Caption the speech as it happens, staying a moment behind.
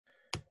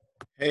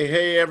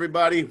Hey,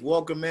 everybody.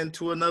 Welcome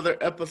into another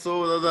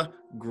episode of the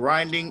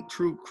Grinding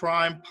True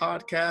Crime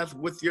Podcast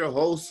with your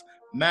host,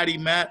 Maddie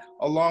Matt,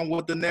 along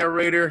with the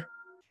narrator,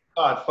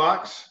 Todd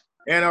Fox,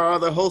 and our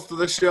other host of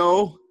the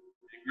show,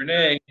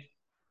 Renee.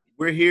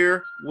 We're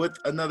here with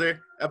another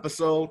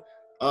episode.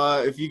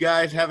 If you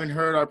guys haven't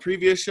heard our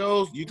previous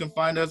shows, you can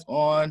find us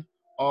on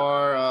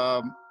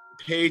our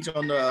page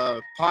on the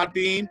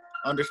Podbean,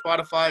 under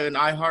Spotify and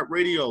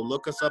iHeartRadio.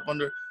 Look us up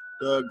under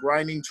the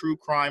Grinding True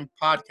Crime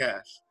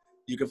Podcast.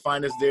 You can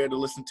find us there to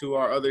listen to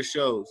our other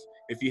shows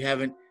if you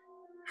haven't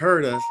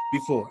heard us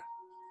before.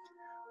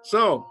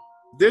 So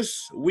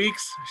this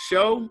week's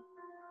show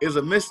is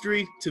a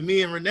mystery to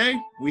me and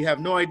Renee. We have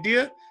no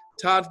idea.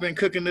 Todd's been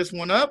cooking this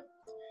one up.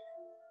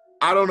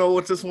 I don't know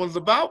what this one's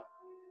about.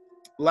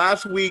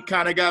 Last week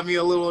kind of got me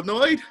a little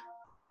annoyed.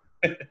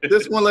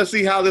 This one, let's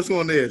see how this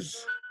one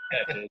is.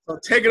 So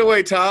take it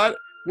away, Todd.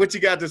 What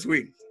you got this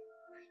week?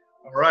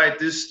 All right,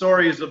 this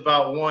story is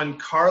about one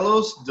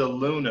Carlos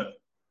DeLuna.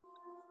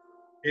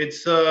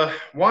 It's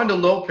Wanda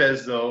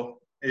Lopez,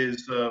 though,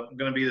 is going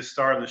to be the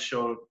star of the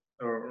show,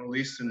 or at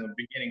least in the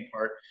beginning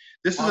part.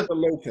 This is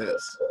Lopez.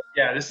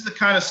 Yeah, this is the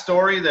kind of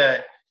story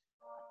that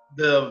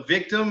the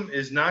victim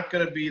is not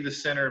going to be the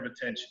center of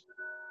attention.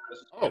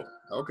 Oh,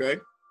 okay.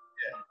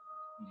 Yeah.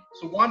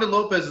 So Wanda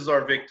Lopez is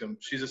our victim.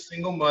 She's a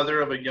single mother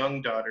of a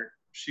young daughter.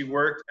 She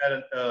worked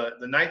at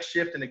the night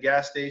shift in a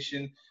gas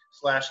station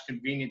 /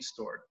 convenience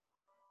store.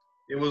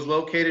 It was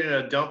located in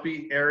a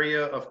dumpy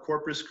area of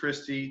Corpus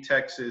Christi,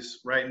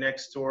 Texas, right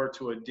next door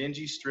to a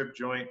dingy strip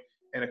joint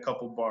and a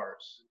couple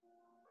bars.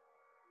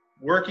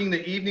 Working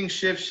the evening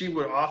shift, she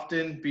would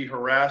often be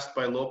harassed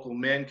by local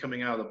men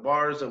coming out of the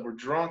bars that were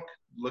drunk,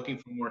 looking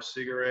for more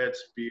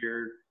cigarettes,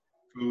 beer,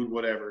 food,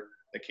 whatever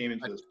that came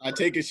into this. I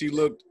take it she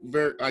looked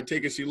good,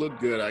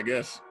 I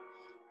guess.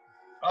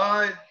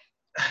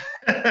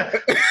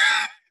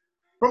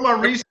 From my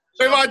research,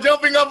 am I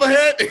jumping up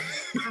ahead?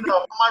 No,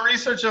 from my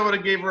research, I would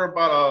have gave her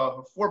about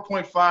a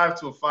 4.5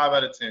 to a 5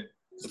 out of 10.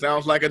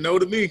 Sounds like a no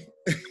to me.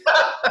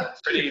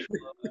 She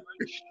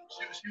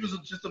was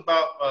just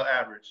about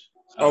average.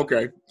 So.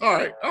 Okay. All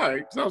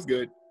right. Sounds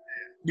good.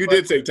 You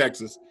did say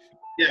Texas.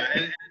 Yeah.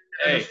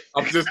 Hey.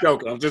 I'm just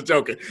joking. I'm just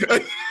joking.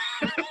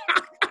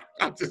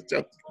 And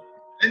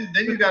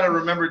then you got to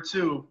remember,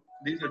 too,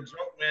 these are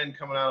drunk men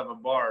coming out of a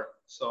bar.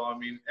 So, I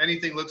mean,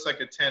 anything looks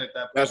like a 10 at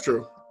that point. That's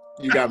true.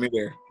 You got me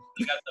there.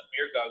 You got the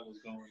beer goggles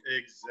going.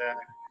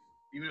 Exactly.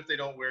 Even if they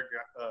don't wear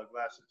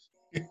glasses.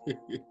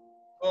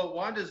 Well,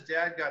 Wanda's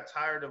dad got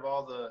tired of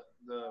all the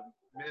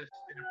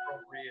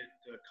inappropriate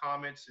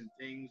comments and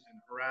things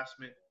and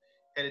harassment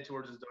headed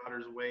towards his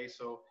daughter's way.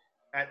 So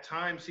at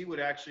times he would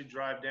actually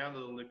drive down to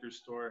the liquor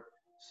store,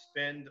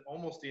 spend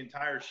almost the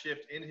entire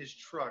shift in his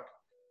truck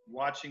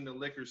watching the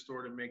liquor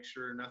store to make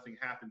sure nothing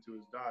happened to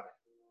his daughter.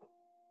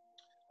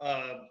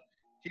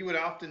 He would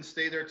often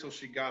stay there till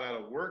she got out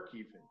of work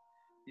even.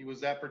 He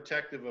was that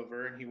protective of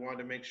her, and he wanted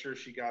to make sure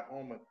she got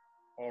home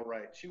all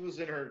right. She was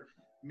in her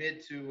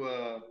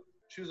mid-20s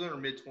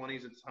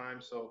at the time,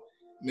 so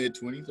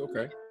mid-20s,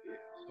 okay.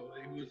 So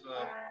he was.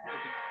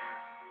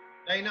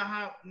 Now you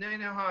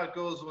know how it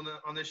goes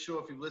on this show.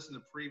 If you listen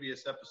to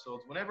previous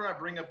episodes, whenever I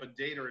bring up a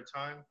date or a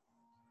time,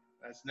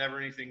 that's never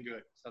anything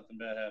good. Something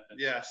bad happens.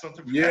 Yeah,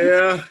 something.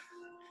 Yeah,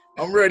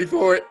 I'm ready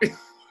for it.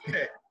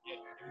 Okay.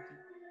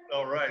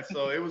 All right.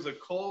 So it was a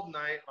cold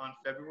night on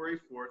February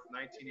 4th,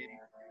 1983.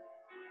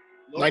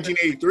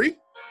 1983? Yeah,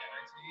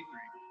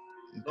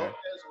 1983. Okay.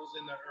 Lopez was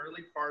in the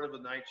early part of the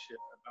night shift,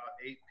 about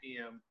 8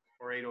 p.m.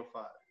 or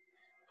 8:05.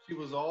 She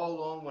was all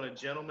alone when a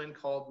gentleman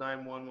called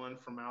 911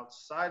 from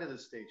outside of the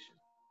station.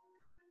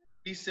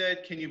 He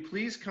said, "Can you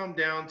please come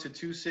down to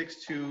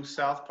 262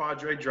 South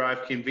Padre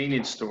Drive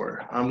convenience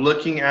store? I'm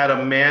looking at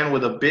a man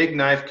with a big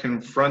knife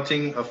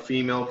confronting a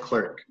female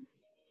clerk."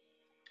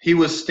 He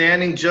was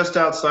standing just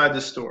outside the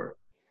store.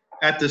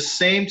 At the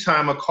same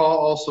time, a call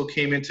also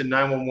came into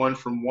 911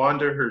 from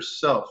Wanda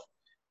herself.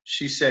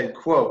 She said,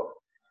 quote,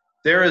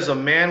 "There is a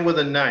man with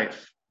a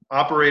knife.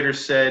 Operator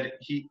said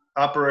he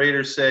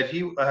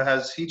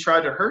has he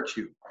tried to hurt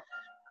you?"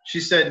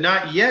 She said,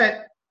 "Not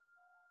yet,"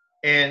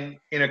 and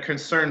in a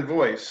concerned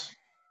voice.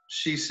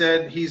 She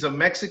said, "He's a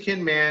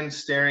Mexican man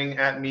staring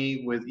at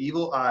me with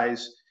evil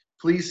eyes.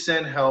 Please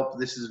send help.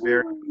 This is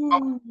very..."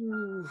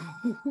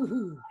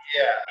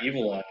 Yeah.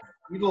 Evil eye.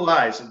 Evil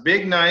eyes. A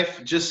big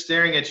knife just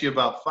staring at you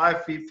about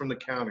 5 feet from the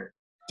counter.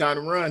 Time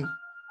to run.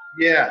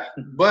 Yeah.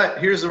 But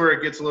here's where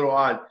it gets a little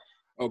odd.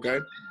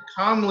 Okay.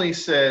 Calmly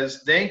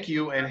says, "Thank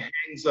you," and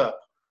hangs up.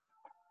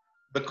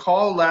 The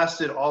call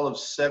lasted all of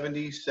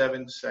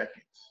 77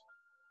 seconds.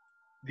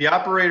 The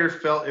operator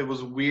felt it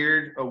was a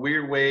weird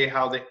way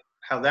how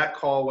that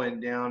call went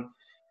down,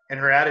 and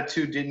her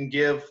attitude didn't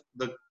give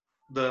the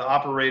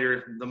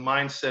operator the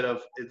mindset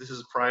of this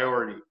is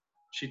priority.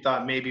 She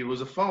thought maybe it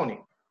was a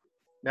phony.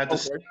 Now, at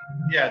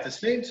the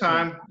same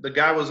time, the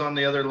guy was on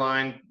the other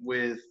line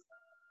with,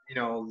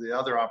 the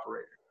other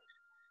operator.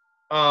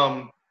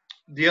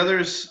 The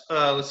others,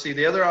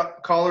 the other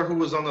caller who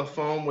was on the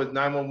phone with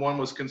 911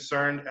 was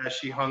concerned as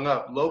she hung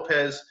up.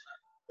 Lopez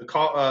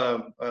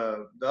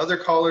The other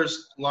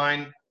caller's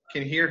line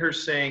can hear her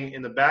saying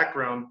in the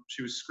background,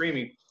 she was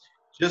screaming,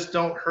 "Just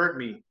don't hurt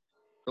me."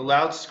 The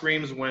loud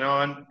screams went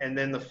on, and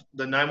then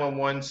the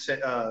 911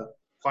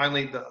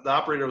 finally, the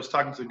operator was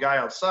talking to the guy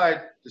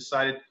outside,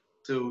 decided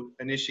to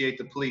initiate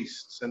the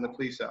police, send the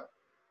police out.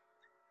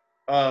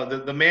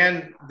 The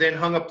man then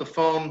hung up the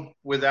phone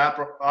with the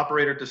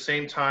operator at the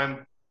same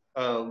time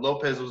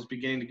Lopez was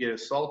beginning to get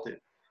assaulted.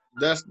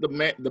 That's the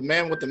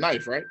man with the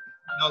knife, right?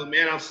 No, the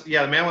man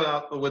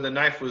with the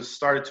knife was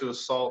started to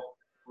assault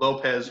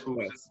Lopez, who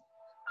was,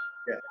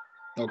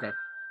 Okay.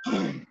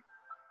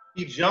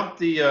 he jumped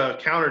the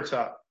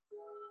countertop.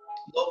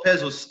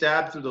 Lopez was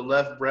stabbed through the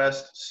left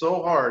breast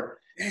so hard,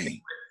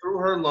 through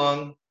her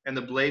lung, and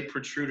the blade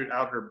protruded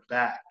out her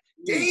back.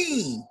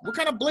 Dang! What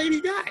kind of blade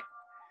he got? A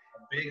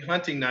big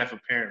hunting knife,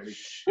 apparently.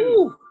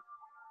 Ooh.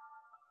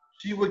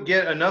 She would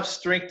get enough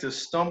strength to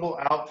stumble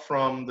out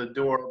from the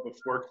door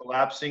before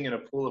collapsing in a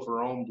pool of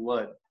her own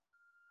blood.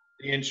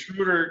 The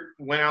intruder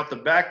went out the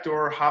back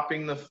door,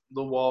 hopping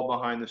the wall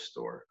behind the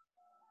store.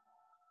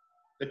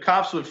 The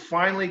cops would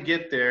finally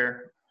get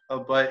there,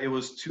 but it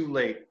was too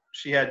late.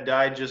 She had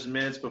died just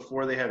minutes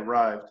before they had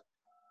arrived.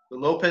 The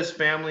Lopez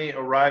family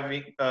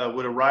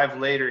would arrive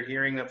later,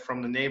 hearing that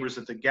from the neighbors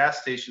that the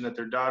gas station that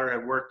their daughter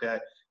had worked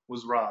at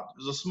was robbed.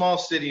 It was a small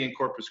city in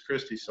Corpus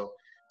Christi, so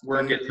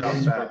word gets out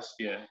fast.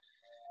 Yeah.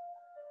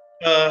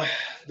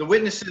 The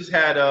witnesses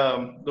had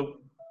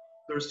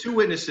there was two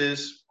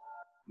witnesses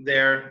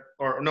there,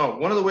 or no,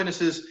 one of the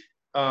witnesses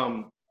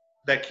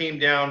that came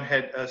down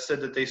had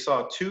said that they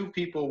saw two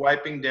people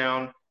wiping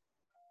down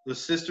their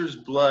sister's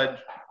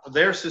blood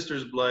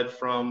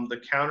from the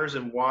counters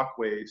and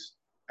walkways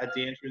at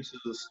the entrance of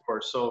the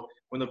store. So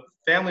when the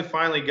family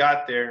finally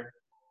got there,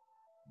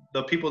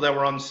 the people that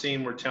were on the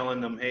scene were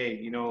telling them, "Hey,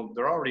 you know,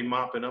 they're already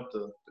mopping up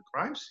the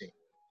crime scene.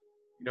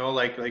 You know,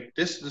 like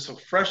this is a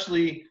fresh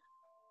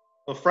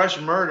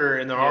murder,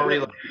 and they're already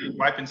like,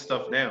 wiping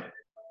stuff down."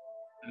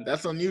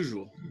 That's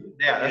unusual.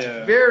 Yeah,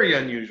 that's very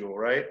unusual,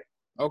 right?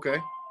 Okay.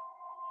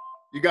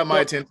 You got my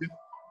attention.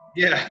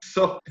 Yeah,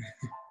 so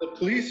the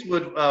police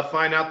would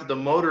find out that the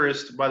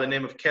motorist by the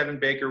name of Kevin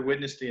Baker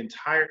witnessed the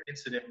entire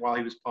incident while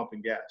he was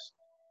pumping gas.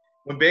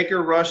 When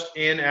Baker rushed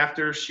in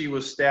after she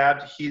was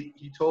stabbed,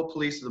 he told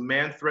police the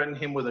man threatened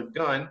him with a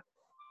gun,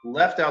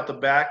 left out the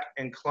back,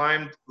 and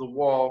climbed the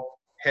wall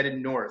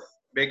headed north.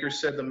 Baker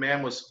said the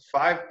man was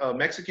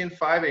Mexican,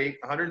 5'8",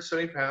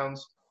 170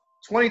 pounds,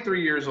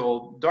 23 years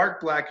old,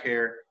 dark black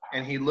hair,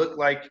 and he looked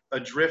like a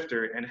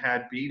drifter and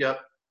had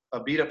a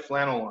beat up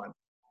flannel on.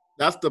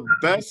 That's the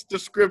best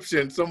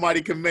description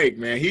somebody can make,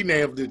 man. He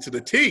nailed it to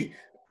the T.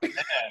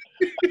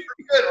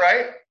 Good,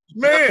 right?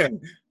 Man.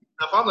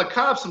 If I'm the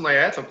cops, I'm like,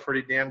 that's a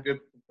pretty damn good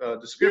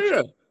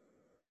description.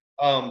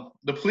 Yeah.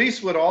 The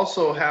police would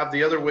also have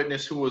the other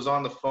witness who was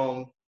on the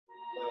phone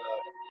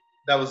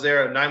that was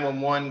there at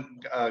 911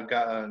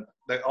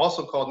 that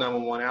also called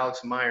 911,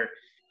 Alex Meyer.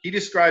 He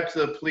described to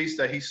the police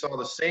that he saw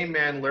the same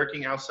man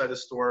lurking outside the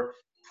store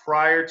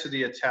prior to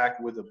the attack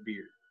with a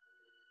beard.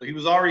 So he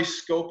was already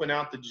scoping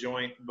out the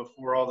joint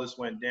before all this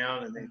went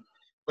down.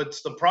 But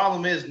the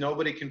problem is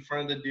nobody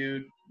confronted the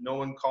dude. No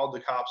one called the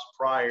cops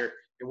prior.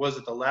 It was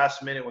at the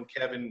last minute when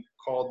Kevin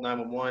called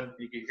 911.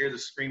 You could hear the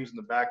screams in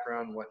the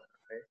background and whatnot.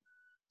 Okay?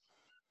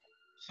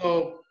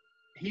 So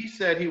he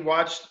said he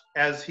watched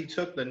as he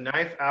took the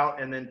knife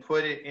out and then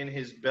put it in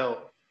his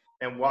belt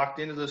and walked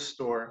into the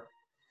store.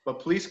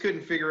 But police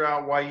couldn't figure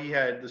out why he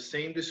had the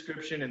same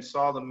description and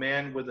saw the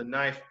man with a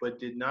knife, but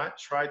did not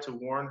try to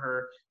warn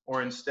her,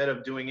 or instead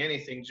of doing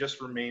anything, just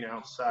remain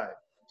outside.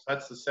 So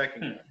that's the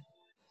second guy.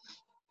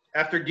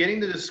 After getting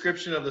the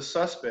description of the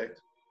suspect,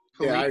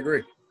 I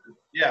agree.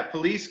 Yeah,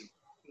 police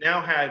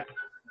now had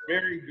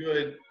very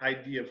good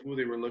idea of who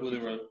they were looking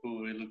for.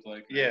 Who they looked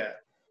like. Yeah.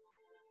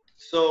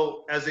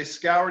 So as they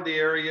scoured the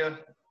area,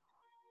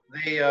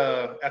 they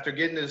after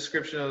getting the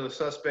description of the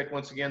suspect,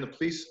 once again, the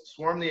police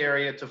swarmed the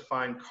area to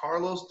find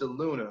Carlos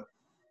DeLuna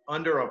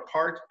under a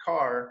parked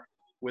car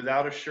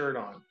without a shirt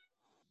on.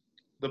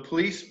 The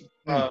police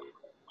would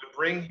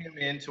bring him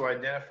in to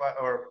identify,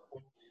 or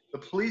the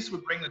police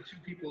would bring the two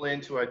people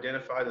in to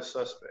identify the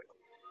suspect.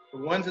 The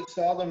ones that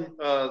saw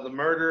the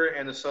murder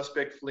and the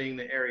suspect fleeing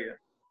the area.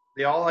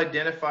 They all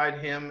identified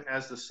him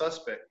as the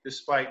suspect,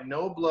 despite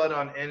no blood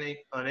on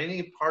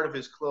any part of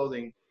his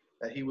clothing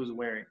that he was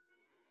wearing.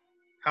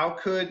 How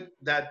could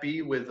that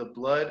be with the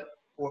blood,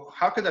 or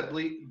how could that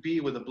be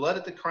with the blood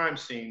at the crime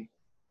scene?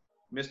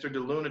 Mr.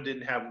 DeLuna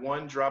didn't have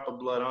one drop of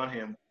blood on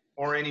him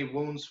or any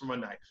wounds from a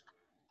knife.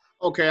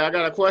 Okay, I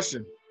got a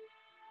question.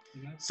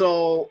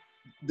 So,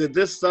 did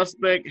this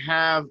suspect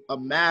have a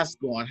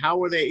mask on? How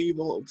were they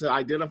able to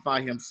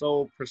identify him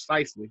so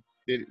precisely?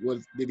 Did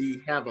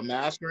he have a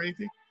mask or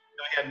anything?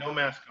 No, he had no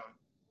mask on.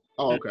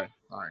 Oh, okay.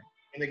 All right.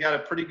 And they got a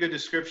pretty good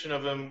description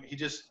of him. He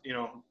just,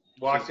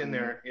 walked in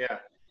there. Yeah.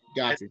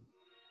 Got you.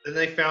 Then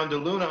they found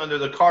DeLuna under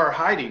the car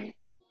hiding.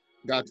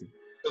 Got you.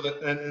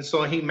 And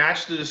so he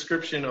matched the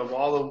description of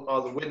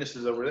all the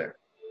witnesses over there.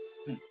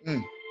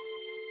 And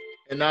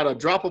not a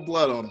drop of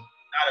blood on him.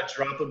 Not a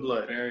drop of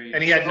blood. Very.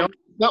 And he had no.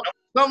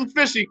 Something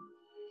fishy.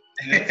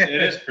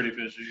 It is pretty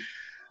fishy.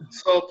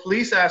 So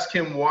police asked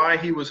him why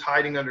he was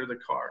hiding under the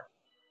car.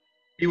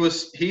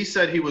 He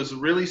said he was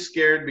really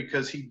scared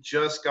because he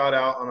just got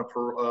out on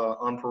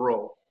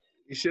parole.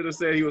 You should have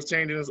said he was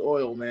changing his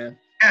oil, man.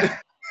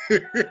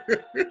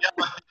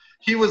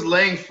 He was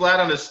laying flat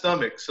on his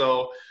stomach,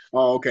 so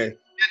Oh, okay. you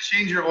can't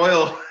change your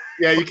oil.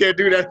 Yeah, you can't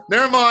do that.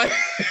 Never mind.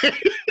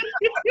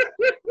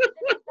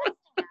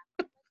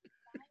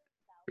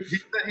 He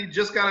said he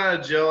just got out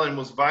of jail and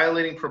was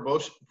violating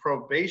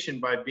probation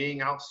by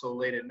being out so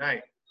late at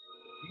night.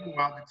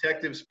 Meanwhile,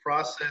 detectives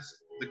processed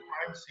the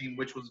crime scene,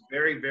 which was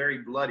very, very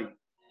bloody.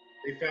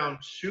 They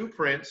found shoe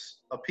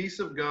prints, a piece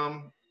of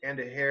gum, and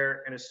a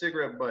hair, and a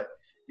cigarette butt.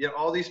 Yet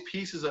all these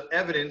pieces of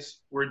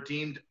evidence were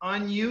deemed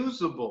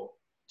unusable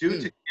due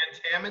to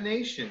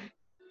contamination.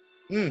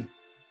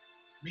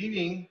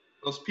 Meaning,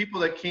 those people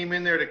that came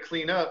in there to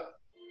clean up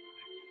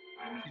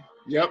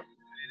Yep.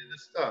 the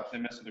stuff. They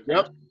messed with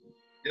Yep.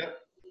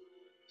 Yep.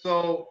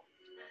 So,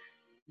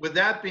 with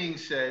that being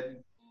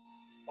said,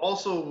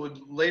 also would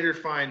later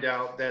find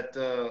out that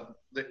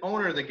the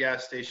owner of the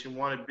gas station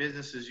wanted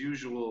business as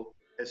usual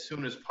as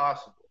soon as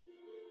possible.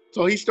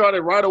 So he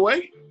started right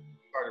away?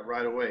 Started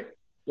right away.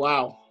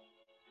 Wow.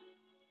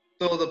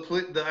 So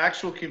the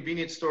actual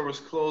convenience store was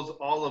closed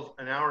all of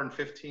an hour and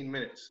 15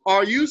 minutes.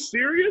 Are you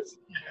serious?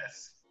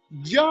 Yes.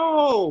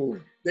 Yo,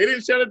 they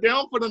didn't shut it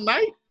down for the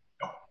night?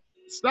 No.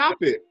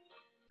 Stop it.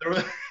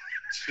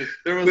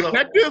 There was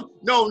Detective?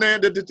 No,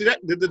 man, the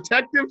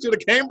detective should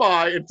have came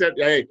by and said,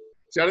 hey,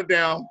 shut it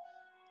down.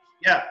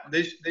 Yeah,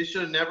 they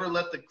should have never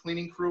let the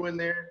cleaning crew in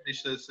there. They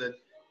should have said,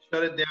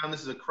 shut it down.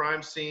 This is a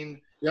crime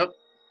scene. Yep.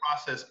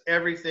 Process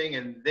everything,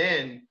 and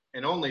then,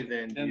 and only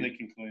then. Then they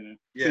can clean it.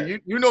 Yeah. So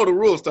you know the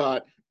rules,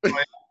 Todd.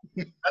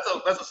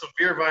 That's a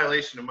severe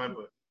violation in my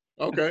book.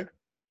 Okay.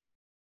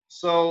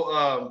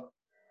 So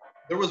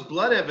there was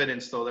blood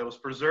evidence, though, that was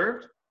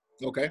preserved.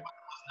 Okay.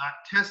 Was not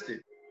tested.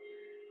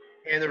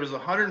 And there was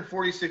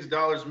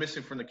 $146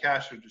 missing from the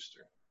cash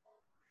register.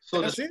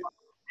 So That's it?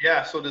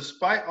 Yeah, so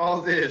despite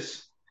all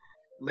this,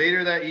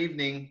 later that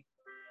evening,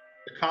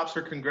 the cops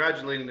are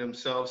congratulating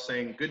themselves,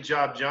 saying, good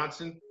job,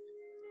 Johnson.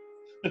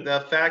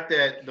 The fact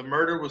that the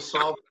murder was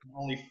solved in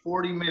only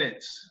 40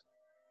 minutes.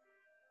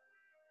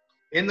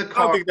 In the I don't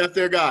car, think that's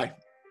their guy.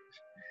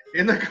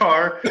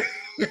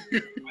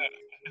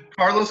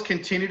 Carlos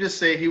continued to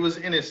say he was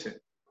innocent.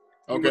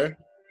 Okay.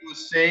 He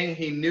was saying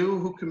he knew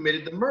who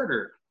committed the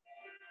murder,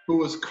 who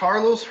was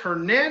Carlos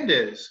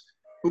Hernandez,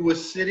 who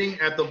was sitting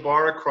at the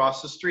bar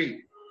across the street.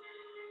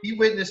 He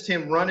witnessed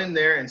him run in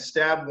there and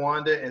stab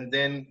Wanda, and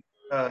then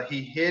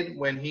he hid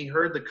when he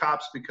heard the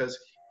cops because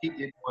he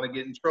didn't want to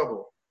get in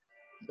trouble.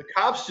 The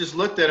cops just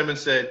looked at him and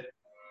said,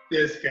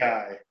 this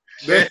guy.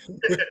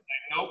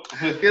 Nope.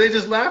 They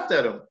just laughed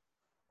at him.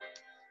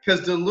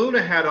 Because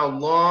DeLuna had a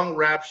long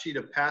rap sheet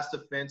of past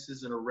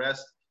offenses and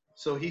arrests,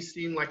 so he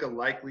seemed like a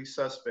likely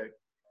suspect.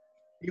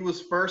 He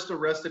was first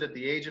arrested at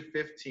the age of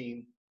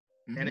 15,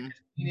 and in his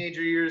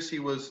teenager years, he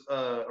was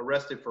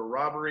arrested for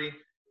robbery,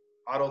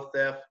 auto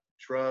theft,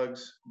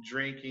 drugs,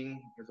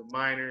 drinking as a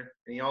minor,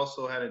 and he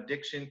also had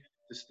addiction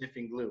to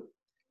sniffing glue.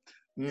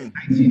 In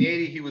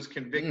 1980, he was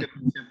convicted of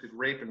attempted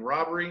rape and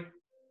robbery.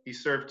 He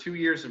served 2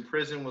 years in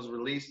prison, was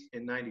released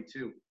in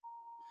 92.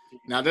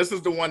 Now, this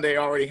is the one they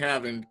already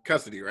have in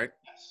custody, right?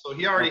 So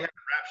he already had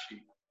a rap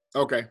sheet.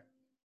 Okay.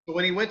 So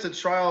when he went to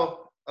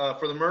trial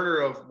for the murder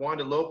of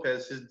Wanda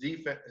Lopez, his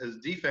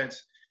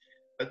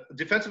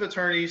defensive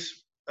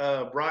attorneys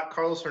brought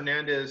Carlos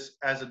Hernandez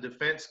as a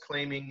defense,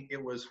 claiming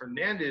it was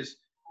Hernandez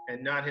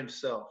and not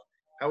himself.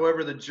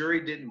 However, the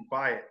jury didn't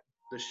buy it.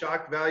 The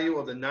shock value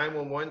of the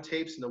 911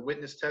 tapes and the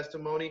witness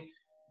testimony,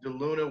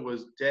 DeLuna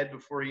was dead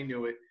before he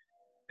knew it,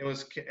 and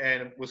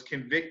was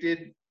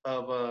convicted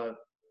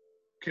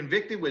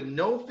with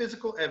no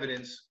physical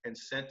evidence and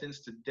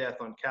sentenced to death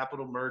on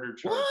capital murder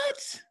charges.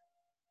 What?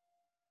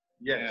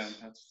 Yes,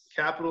 Yeah,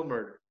 capital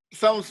murder.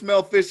 Something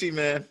smell fishy,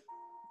 man.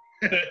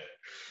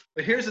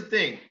 But here's the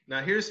thing.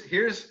 Now here's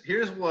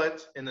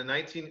what in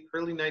the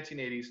early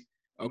 1980s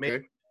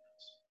Okay.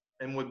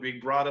 and would be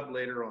brought up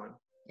later on.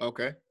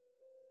 Okay.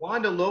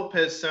 Wanda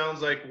Lopez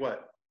sounds like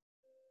what?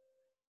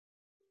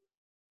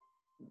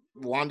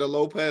 Wanda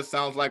Lopez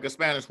sounds like a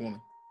Spanish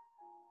woman.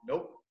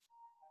 Nope.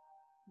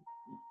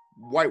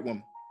 White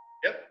woman.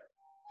 Yep.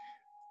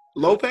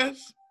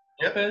 Lopez?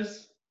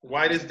 Lopez?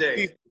 White as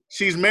day.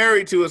 She's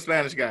married to a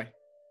Spanish guy.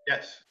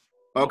 Yes.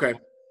 Okay.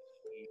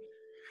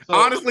 So,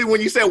 Honestly,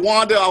 when you said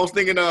Wanda, I was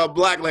thinking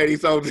black lady,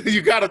 so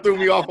you kind of threw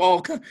me off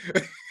all.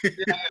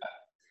 yeah.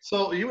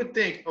 So you would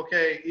think,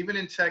 okay, even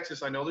in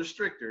Texas, I know they're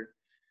stricter,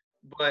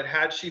 but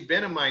had she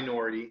been a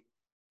minority,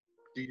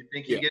 do you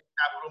think you get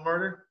capital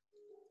murder?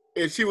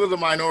 If she was a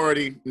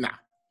minority, nah.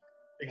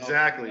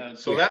 Exactly.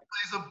 So that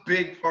plays a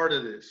big part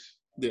of this.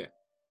 Yeah.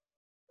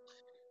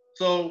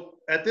 So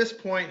at this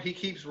point, he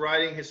keeps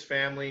writing his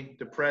family,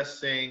 depressed,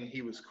 saying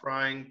he was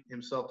crying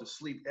himself to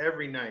sleep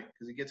every night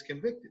because he gets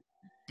convicted.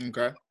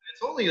 Okay.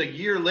 It's only a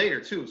year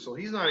later, too. So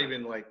he's not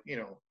even like,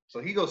 so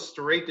he goes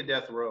straight to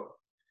death row.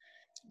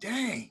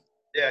 Dang.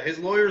 Yeah, his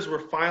lawyers were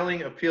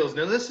filing appeals.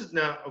 Now this is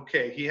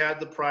okay. He had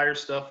the prior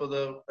stuff of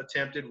the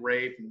attempted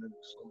rape, and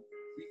so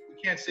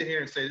we can't sit here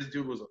and say this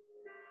dude was a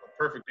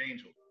perfect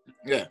angel.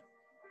 Yeah.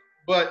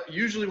 But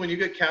usually, when you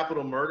get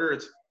capital murder,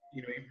 it's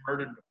you've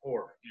murdered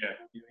before. Yeah.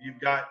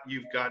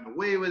 You've gotten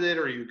away with it,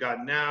 or you've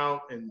gotten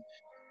out, and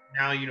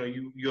now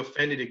you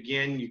offended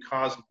again. You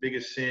caused the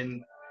biggest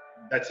sin.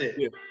 That's it.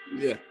 Yeah.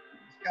 Yeah. This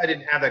guy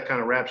didn't have that kind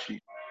of rap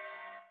sheet.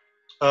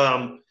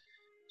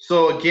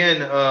 So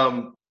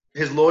again,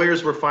 his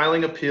lawyers were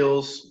filing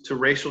appeals to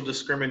racial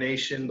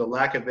discrimination, the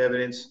lack of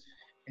evidence.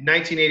 In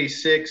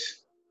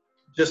 1986,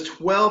 just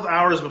 12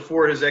 hours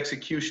before his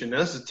execution. Now,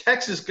 this is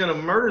Texas going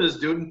to murder this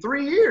dude in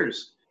 3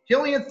 years. He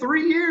only had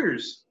 3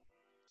 years.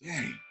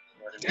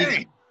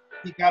 Dang.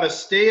 He got a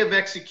stay of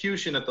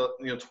execution at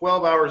the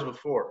 12 hours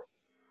before.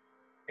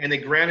 And they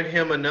granted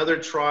him another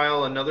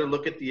trial, another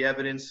look at the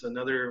evidence,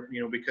 another,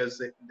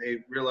 because they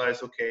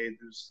realized, okay,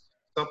 there's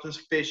something's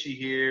fishy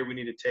here. We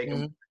need to take him,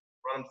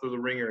 run him through the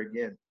ringer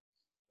again.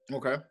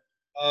 Okay.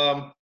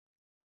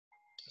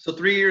 So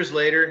 3 years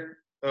later,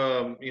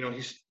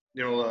 he's,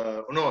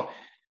 no.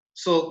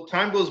 So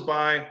time goes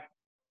by.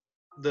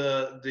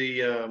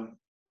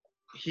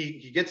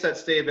 He gets that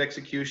stay of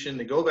execution.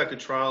 They go back to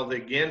trial. They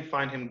again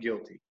find him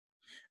guilty.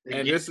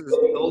 And this is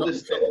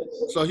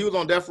so he was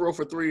on death row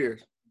for 3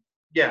 years.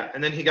 Yeah,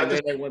 and then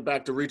they went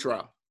back to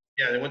retrial.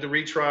 Yeah, they went to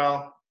retrial.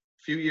 A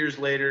few years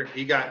later,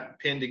 he got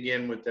pinned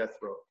again with death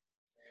row.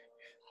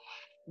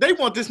 They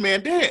want this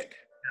man dead.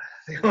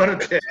 They want him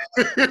dead.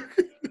 Any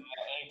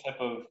type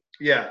of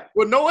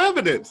with no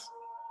evidence.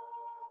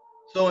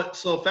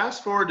 So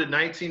fast forward to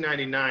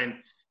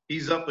 1999,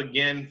 he's up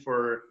again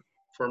for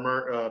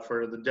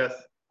the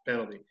death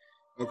penalty.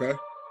 Okay.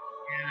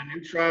 And a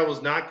new trial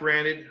was not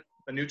granted.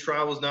 A new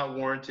trial was not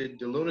warranted.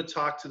 DeLuna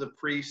talked to the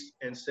priest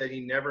and said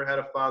he never had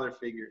a father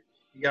figure.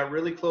 He got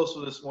really close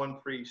with this one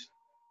priest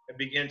and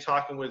began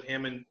talking with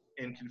him and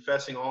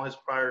confessing all his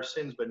prior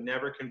sins, but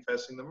never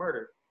confessing the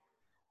murder.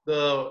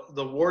 The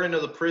warden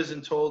of the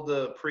prison told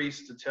the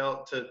priest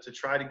to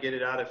try to get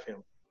it out of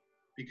him,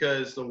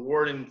 because the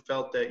warden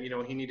felt that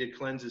he needed to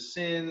cleanse his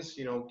sins,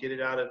 get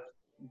it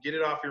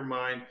off your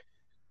mind,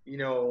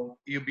 you'll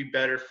be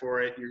better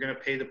for it. You're gonna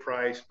pay the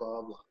price,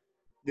 blah blah.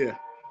 Yeah.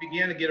 He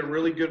began to get a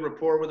really good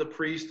rapport with the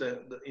priest.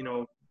 That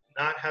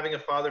not having a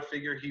father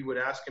figure, he would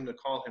ask him to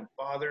call him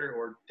father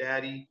or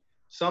daddy,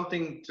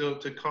 something to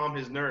calm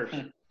his nerves.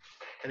 And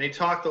they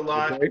talked a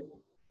lot. Okay.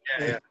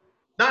 Yeah.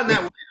 Not in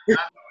that way.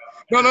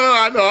 No,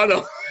 I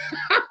know.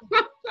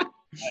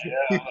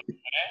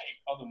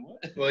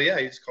 Well, yeah,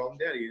 he just called him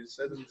daddy. He just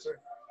said it, sir.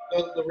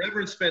 So the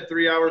Reverend spent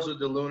 3 hours with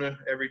DeLuna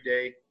every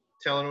day,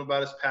 telling him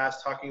about his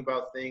past, talking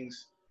about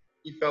things.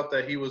 He felt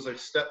that he was a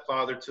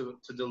stepfather to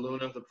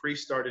DeLuna. The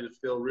priest started to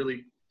feel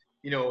really,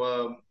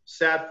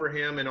 sad for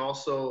him, and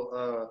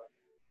also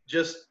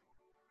just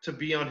to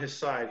be on his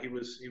side. He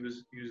was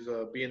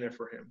being there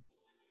for him.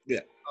 Yeah.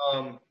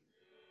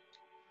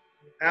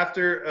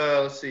 After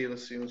let's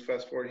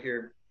fast forward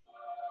here.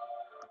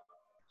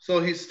 So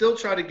he still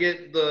tried to get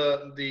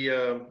he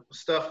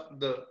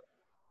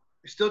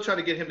still tried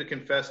to get him to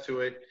confess to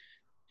it.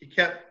 He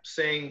kept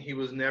saying he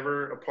was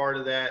never a part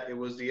of that. It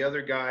was the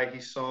other guy. He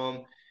saw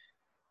him,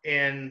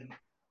 and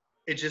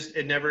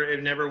it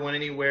never went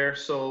anywhere.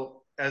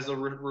 So as the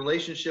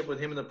relationship with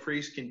him and the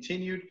priest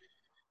continued,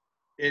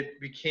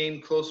 it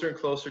became closer and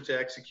closer to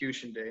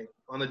execution day.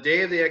 On the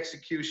day of the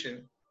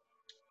execution,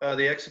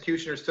 the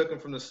executioners took him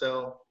from the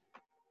cell.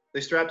 They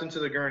strapped him to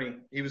the gurney.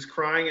 He was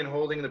crying and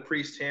holding the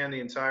priest's hand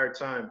the entire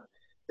time.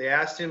 They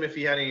asked him if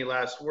he had any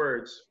last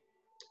words.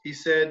 He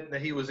said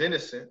that he was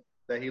innocent,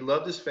 that he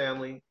loved his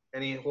family,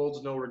 and he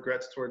holds no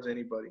regrets towards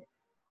anybody.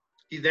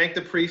 He thanked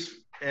the priest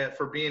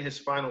for being his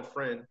final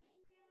friend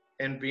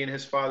and being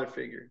his father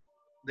figure.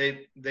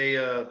 They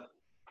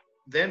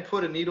then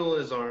put a needle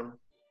in his arm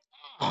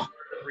and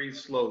breathe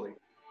slowly.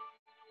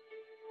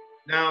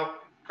 Now,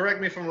 correct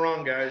me if I'm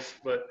wrong, guys,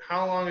 but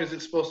how long is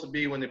it supposed to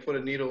be when they put a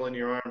needle in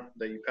your arm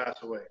that you pass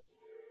away?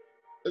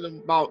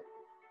 About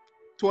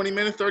 20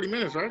 minutes, 30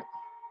 minutes, right?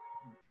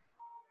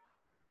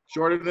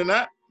 Shorter than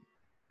that?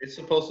 It's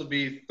supposed to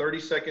be 30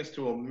 seconds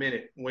to a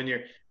minute. When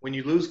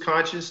you lose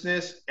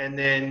consciousness and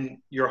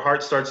then your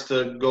heart starts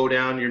to go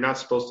down, you're not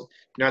supposed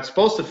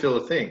to feel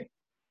a thing.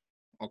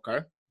 Okay.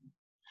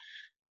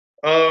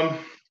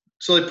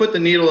 So they put the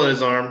needle in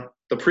his arm.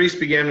 The priest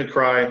began to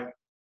cry.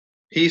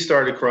 He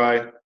started to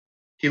cry.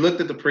 He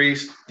looked at the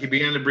priest. He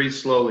began to breathe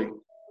slowly.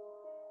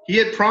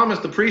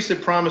 The priest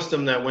had promised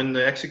him that when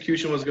the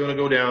execution was going to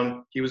go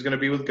down, he was going to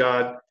be with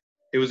God.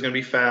 It was going to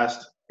be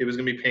fast. It was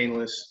going to be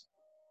painless.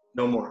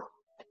 No more.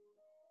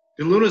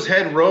 DeLuna's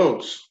head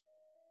rose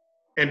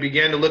and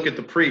began to look at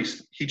the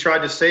priest. He tried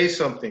to say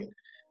something.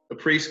 The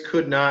priest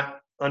could not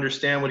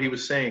understand what he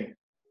was saying.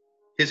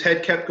 His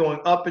head kept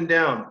going up and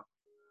down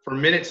for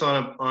minutes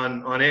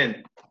on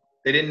end.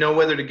 They didn't know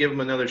whether to give him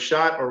another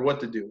shot or what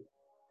to do.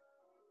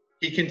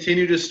 He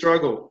continued to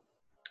struggle.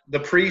 The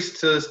priest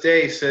to this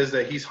day says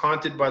that he's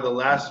haunted by the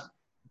last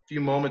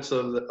few moments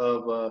of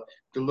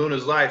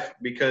DeLuna's life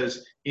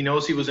because he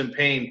knows he was in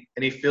pain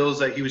and he feels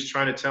that he was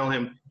trying to tell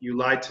him, "You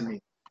lied to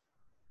me."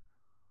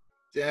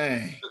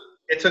 Dang.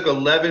 It took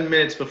 11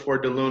 minutes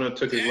before DeLuna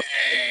took his life.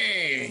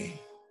 Dang.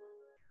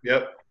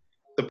 Yep.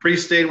 The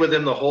priest stayed with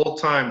him the whole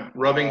time,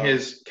 rubbing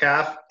his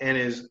calf and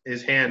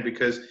his hand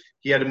because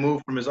he had to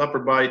move from his upper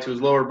body to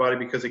his lower body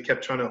because they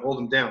kept trying to hold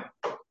him down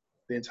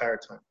the entire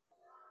time.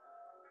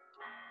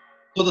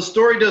 So the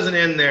story doesn't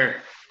end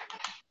there.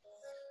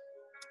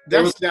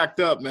 That's stacked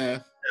up,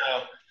 man.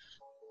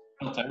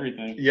 That's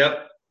everything.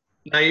 Yep.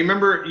 Now you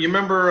remember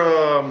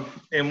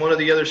in one of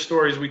the other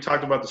stories we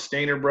talked about the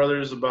Stainer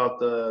brothers, about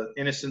the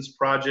Innocence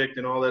Project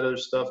and all that other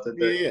stuff that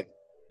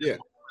Yeah.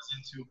 was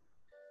into.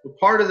 But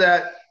part of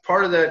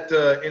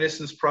that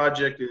Innocence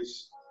Project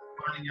is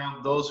finding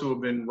out those who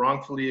have been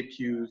wrongfully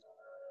accused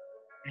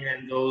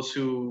and those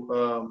who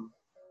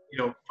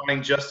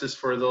finding justice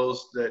for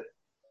those that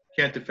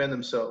can't defend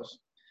themselves.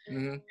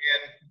 Mm-hmm. And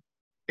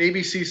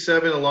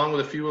ABC7, along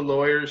with a few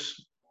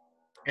lawyers,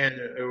 and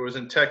it was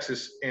in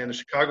Texas, and the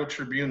Chicago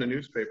Tribune, the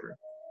newspaper,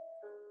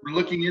 were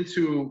looking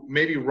into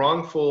maybe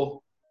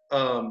wrongful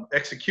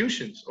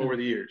executions over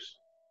the years.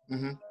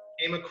 Mm-hmm.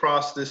 Came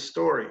across this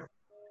story.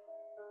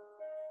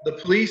 The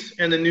police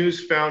and the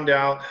news found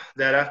out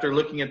that after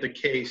looking at the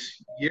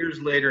case years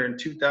later in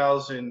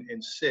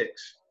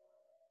 2006,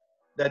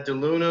 that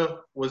DeLuna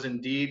was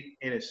indeed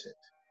innocent.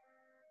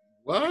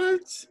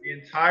 What? The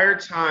entire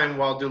time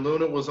while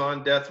DeLuna was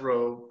on death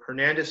row,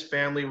 Hernandez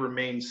family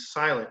remained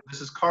silent.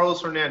 This is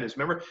Carlos Hernandez.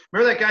 Remember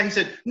that guy? He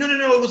said, no,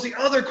 it was the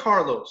other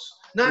Carlos.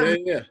 Not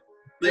Yeah.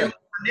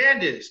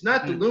 Hernandez,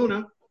 not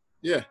DeLuna.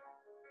 Yeah.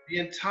 The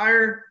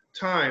entire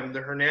time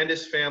the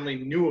Hernandez family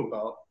knew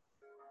about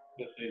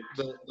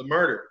the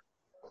murder.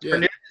 Yeah.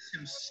 Hernandez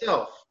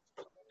himself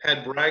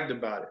had bragged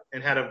about it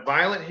and had a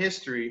violent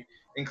history,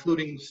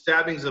 including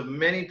stabbings of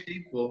many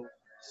people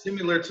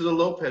similar to the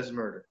Lopez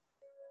murder.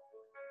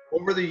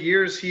 Over the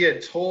years, he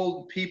had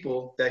told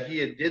people that he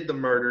had did the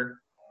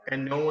murder,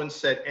 and no one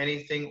said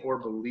anything or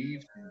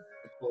believed him.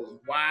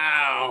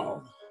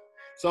 Wow.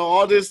 So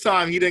all this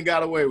time, he didn't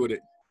got away with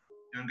it.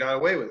 And got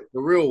away with it. The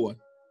real one.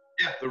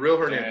 Yeah, the real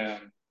Hernandez.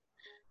 Damn.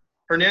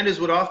 Hernandez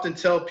would often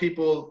tell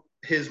people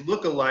his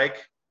look-alike,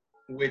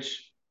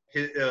 which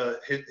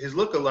his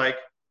look-alike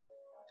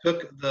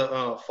took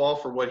the fall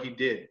for what he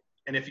did.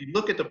 And if you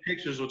look at the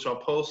pictures, which I'll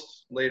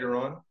post later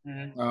on,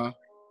 Mm-hmm. they're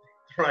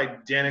They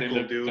identical,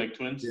 look dude. like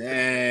twins.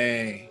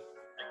 Dang.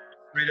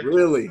 Straight up.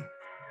 Really?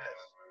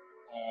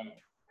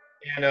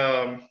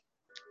 And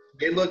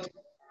they looked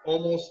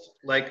almost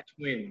like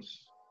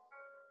twins.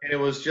 And it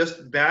was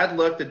just bad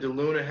luck that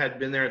DeLuna had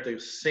been there at the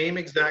same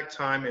exact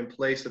time and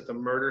place that the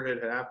murder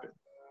had happened.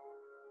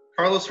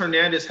 Carlos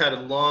Hernandez had a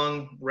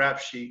long rap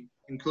sheet,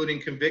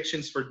 including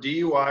convictions for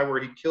DUI,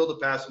 where he killed a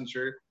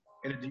passenger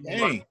in a DUI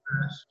crash.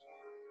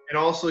 And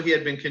also he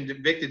had been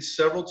convicted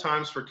several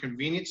times for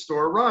convenience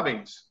store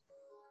robbings,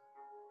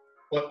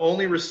 but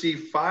only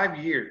received 5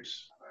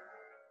 years.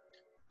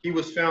 He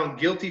was found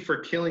guilty for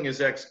killing his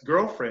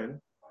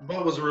ex-girlfriend,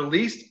 but was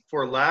released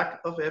for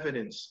lack of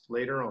evidence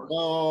later on.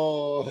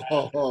 Oh,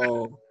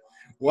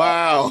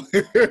 wow.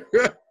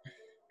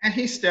 And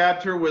he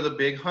stabbed her with a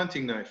big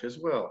hunting knife as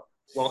well,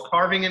 while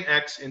carving an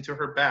X into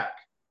her back.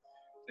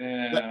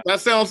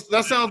 That sounds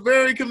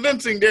very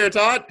convincing there,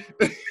 Todd.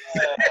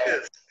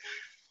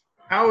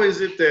 How is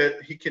it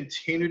that he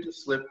continued to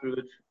slip through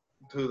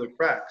the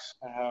cracks?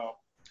 How?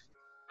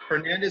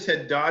 Hernandez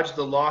had dodged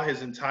the law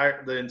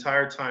the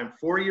entire time.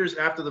 4 years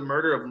after the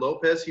murder of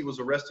Lopez, he was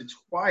arrested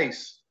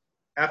twice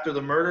after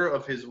the murder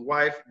of his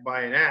wife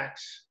by an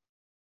axe,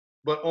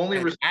 but only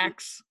received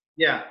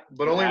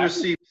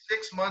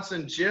 6 months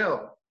in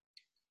jail,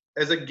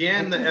 as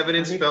again the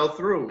evidence fell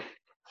through.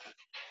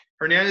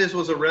 Hernandez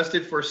was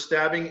arrested for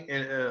stabbing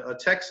a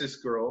Texas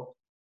girl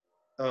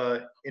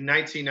in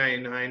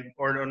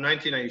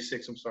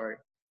 1996. I'm sorry.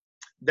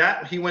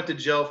 That he went to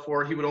jail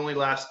for. He would only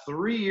last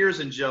 3 years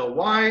in jail.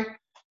 Why?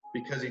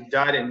 Because he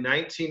died in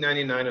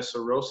 1999 of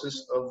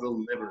cirrhosis of the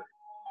liver.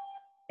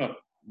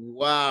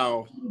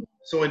 Wow.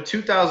 So in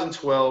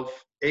 2012,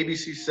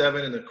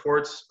 ABC7 and the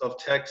courts of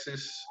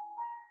Texas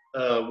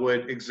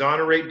would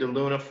exonerate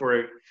DeLuna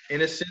for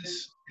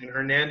innocence and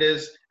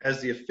Hernandez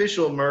as the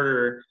official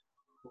murderer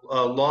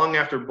long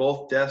after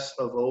both deaths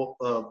of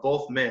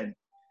both men.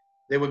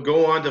 They would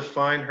go on to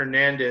find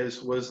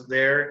Hernandez was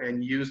there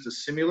and used a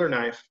similar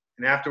knife.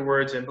 And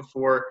afterwards and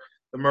before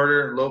the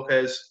murder of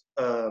Lopez,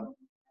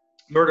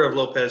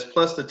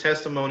 plus the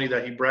testimony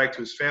that he bragged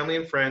to his family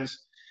and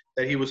friends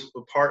that he was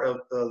a part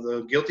of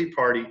the guilty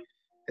party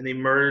and they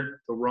murdered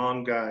the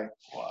wrong guy.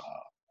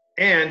 Wow.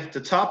 And to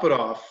top it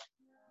off,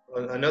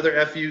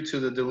 another FU to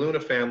the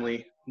DeLuna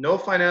family, no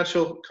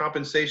financial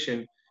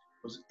compensation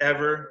was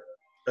ever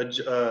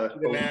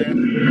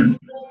Man,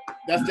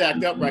 that's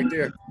jacked up right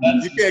there.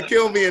 You can't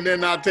kill me and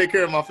then not take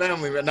care of my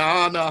family. But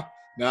nah.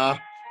 Yeah.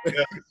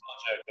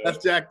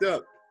 That's jacked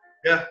up.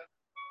 Yeah.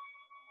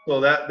 Well,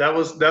 that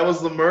was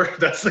the murder.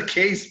 That's the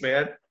case,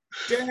 man.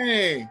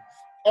 Dang.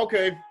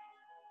 Okay.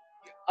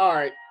 All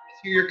right.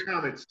 Let's hear your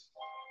comments.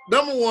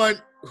 number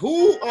one,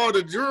 who are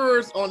the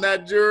jurors on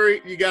that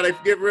jury? You got to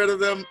get rid of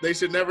them. They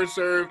should never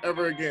serve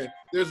ever again.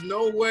 There's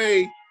no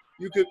way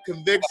you could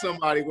convict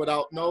somebody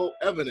without no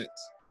evidence.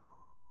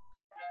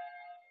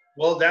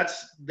 Well,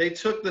 they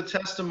took the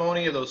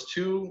testimony of those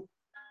two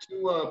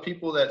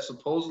people that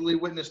supposedly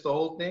witnessed the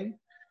whole thing,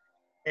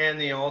 and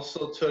they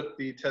also took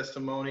the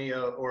testimony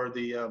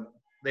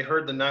they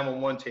heard the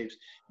 911 tapes.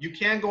 You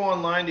can go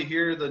online to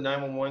hear the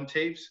 911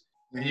 tapes,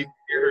 and you can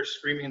hear her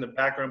screaming in the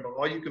background, but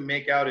all you can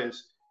make out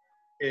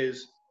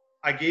is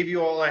I gave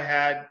you all I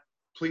had,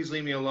 please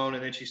leave me alone,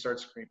 and then she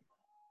starts screaming.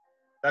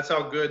 That's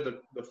how good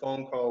the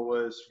phone call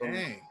was.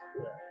 Dang.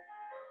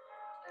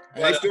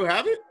 And they still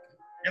have it?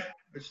 Yeah,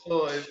 it's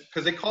still,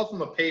 because they called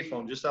from a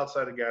payphone just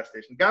outside the gas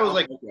station. The guy was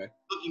looking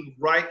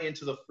right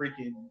into the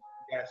freaking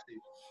gas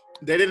station.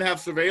 They didn't have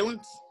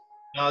surveillance?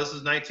 No, this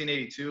is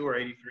 1982 or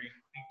 83.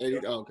 Okay.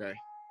 It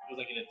was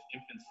like in its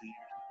infancy.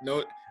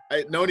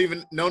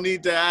 No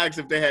need to ask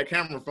if they had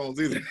camera phones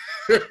either.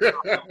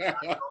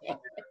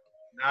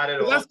 Not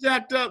at all. That's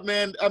jacked up,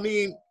 man. I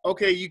mean,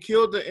 okay, you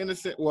killed the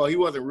innocent. Well, he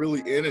wasn't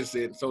really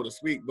innocent, so to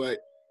speak, but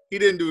he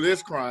didn't do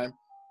this crime.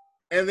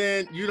 And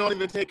then you don't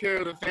even take care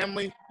of the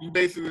family. You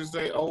basically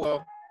say, "Oh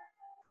well."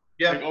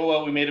 Yeah. Like, oh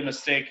well, we made a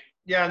mistake.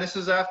 Yeah, and this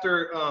is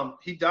after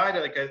he died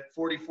at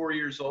 44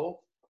 years old,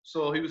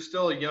 so he was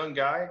still a young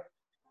guy.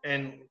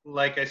 And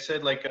like I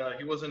said,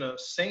 he wasn't a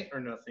saint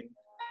or nothing,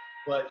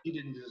 but he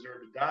didn't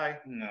deserve to die.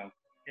 No.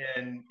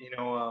 And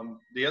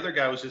the other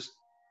guy was just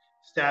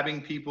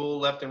stabbing people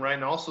left and right.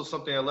 And also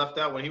something I left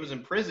out, when he was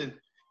in prison,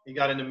 he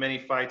got into many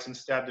fights and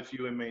stabbed a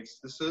few inmates.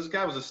 This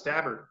guy was a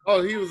stabber.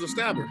 Oh, he was a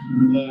stabber.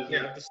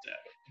 Yeah.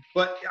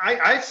 But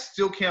I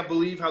still can't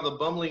believe how the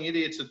bumbling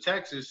idiots of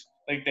Texas,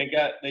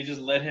 they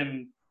just let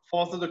him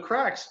fall through the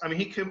cracks. I mean,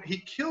 he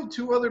killed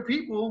 2 other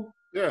people.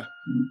 Yeah.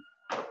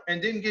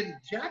 And didn't get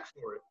jack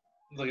for it.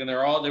 and they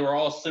were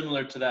all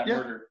similar to that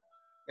murder.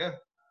 Yeah.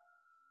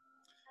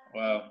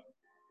 Wow.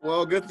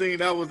 Well, good thing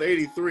that was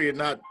 83 and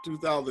not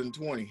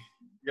 2020.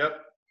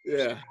 Yep.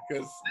 Yeah,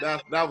 because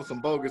that was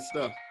some bogus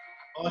stuff.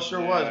 Oh, it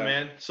sure was,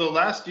 man. So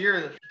last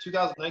year,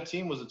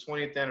 2019, was the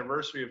 20th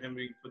anniversary of him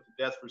being put to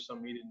death for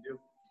something he didn't do.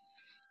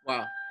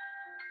 Wow.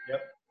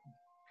 Yep.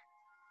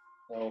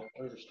 So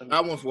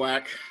that one's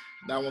whack.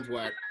 Now,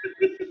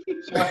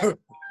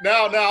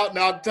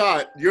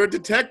 Todd, your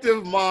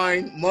detective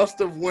mind must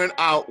have went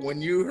out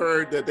when you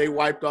heard that they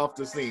wiped off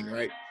the scene,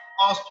 right?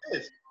 I was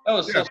pissed. That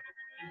was so.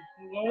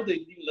 Why would they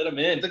even let him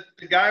in?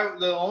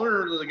 The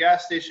owner of the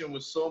gas station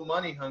was so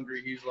money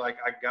hungry. He's like,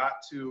 I got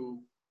to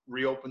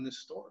reopen this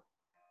store,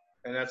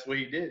 and that's what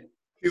he did.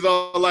 He's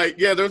all like,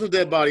 yeah, there's a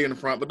dead body in the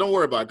front, but don't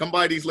worry about it. Come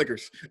buy these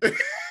liquors.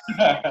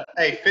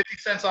 Hey, 50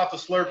 cents off the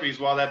Slurpees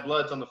while that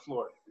blood's on the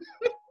floor.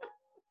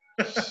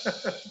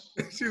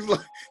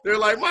 They're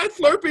like, my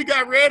Slurpee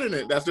got red in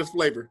it. That's just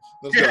flavor.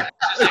 Let's go.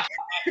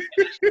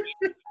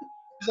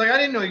 He's like, I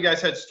didn't know you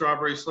guys had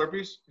strawberry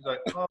Slurpees. He's like,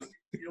 oh,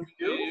 you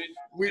do?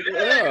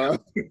 Yeah.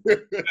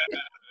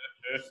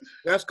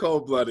 That's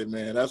cold-blooded,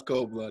 man. That's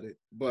cold-blooded.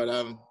 But,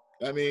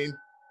 I mean,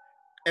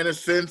 in a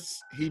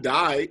sense, he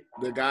died,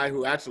 the guy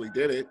who actually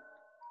did it.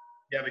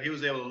 Yeah, but he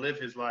was able to live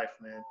his life,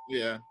 man.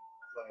 Yeah.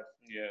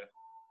 Yeah.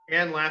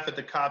 And laugh at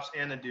the cops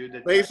and the dude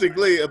that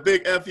basically a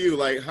big F you.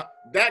 Like,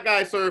 that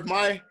guy served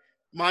my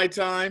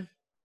time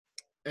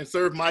and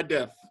served my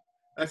death.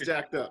 That's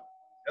jacked up.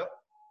 Yep.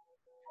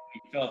 He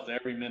felt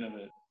every minute of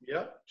it.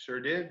 Yep, sure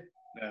did.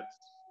 That's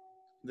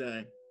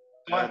dang.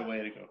 Bad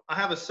way to go. I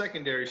have a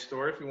secondary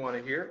story if you want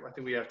to hear it. I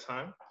think we have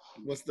time.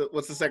 What's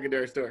the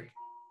secondary story?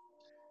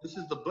 This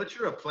is the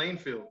Butcher of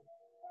Plainfield.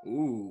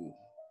 Ooh.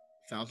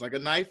 Sounds like a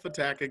knife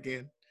attack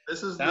again.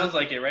 Sounds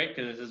like it, right?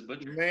 Because it's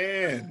butcher.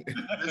 Man.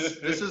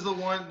 This is the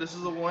one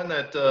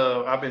that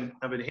I've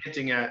been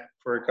hinting at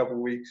for a couple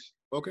weeks.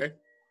 Okay.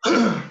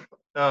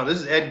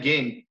 This is Ed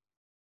Gein.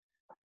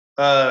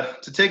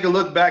 To take a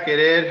look back at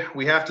Ed,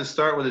 we have to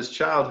start with his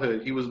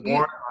childhood. He was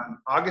born on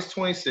August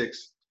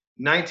 26,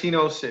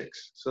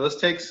 1906. So let's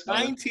take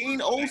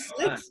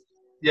 1906.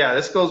 Yeah,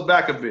 this goes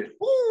back a bit.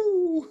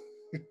 Woo.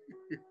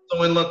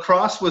 So in La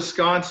Crosse,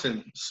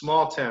 Wisconsin,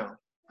 small town.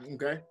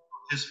 Okay.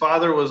 His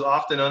father was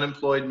often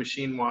unemployed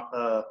machine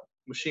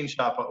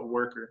shop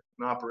worker,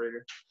 an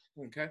operator.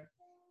 Okay.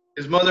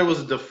 His mother was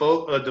a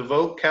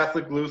devout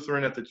Catholic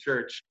Lutheran at the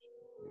church.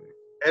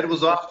 Ed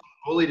was often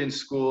bullied in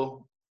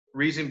school,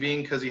 reason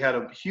being because he had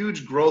a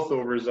huge growth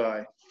over his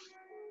eye.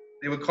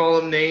 They would call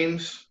him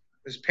names.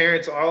 His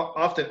parents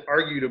often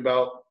argued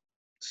about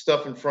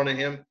stuff in front of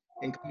him,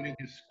 including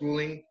his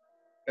schooling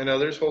and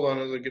others. Hold on,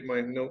 as I get my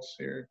notes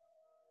here.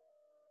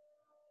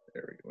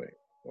 There we go. Wait.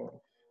 Hold on.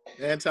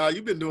 Antal,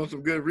 you've been doing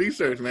some good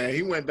research, man.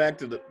 He went back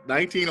to the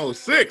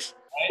 1906.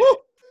 Woo!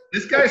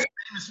 This guy's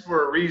famous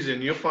for a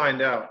reason. You'll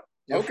find out.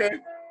 Okay.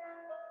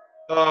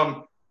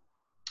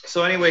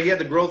 So anyway, he had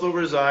the growth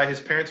over his eye. His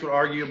parents would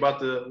argue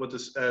about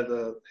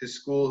his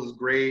school, his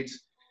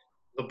grades,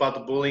 about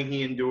the bullying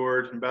he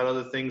endured, and about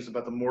other things,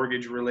 about the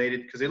mortgage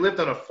related, because they lived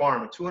on a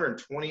farm, a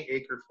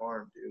 220-acre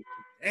farm, dude.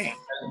 Damn.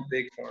 A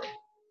big farm.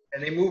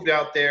 And they moved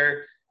out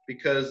there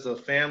because the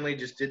family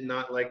just did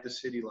not like the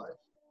city life.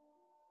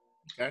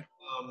 Okay.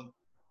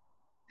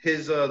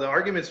 The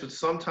arguments would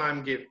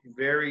sometimes get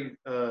very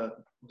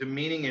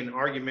demeaning and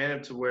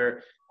argumentative, to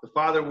where the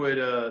father would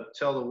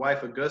tell the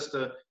wife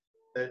Augusta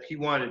that he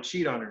wanted to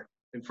cheat on her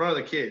in front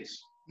of the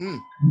kids.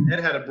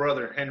 Ed had a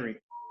brother, Henry,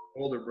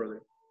 older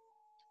brother.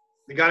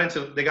 They got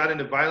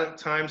into violent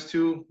times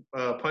too,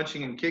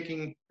 punching and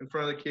kicking in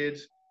front of the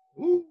kids.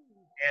 Ooh.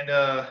 And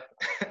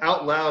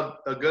out loud,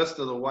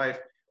 Augusta, the wife,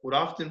 would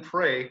often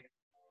pray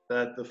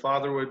that the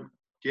father would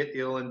get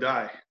ill and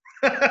die.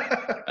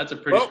 That's a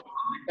pretty. Well,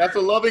 that's a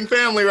loving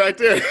family right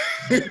there.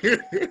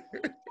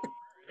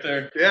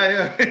 There.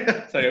 Yeah.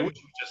 It's like, I wish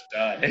we just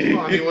died.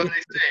 Well, I mean, what do they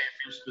say?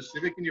 If you're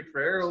specific in your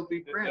prayer, it'll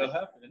be granted. It'll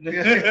happen.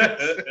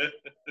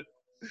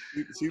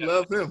 She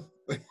loved him.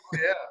 Yeah,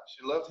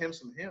 she loved him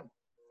some him.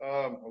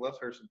 I loved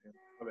her some him.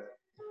 My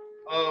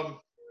bad.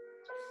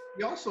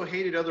 He also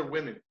hated other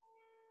women.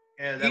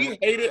 And He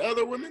hated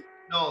other women?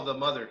 No, the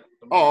mother.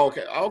 Oh,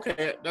 okay.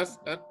 Okay.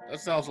 That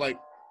sounds like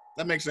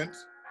that makes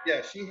sense.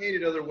 Yeah, she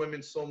hated other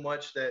women so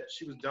much that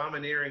she was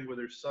domineering with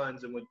her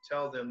sons and would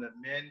tell them that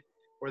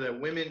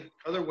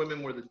other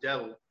women were the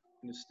devil,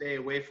 and to stay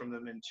away from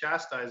them, and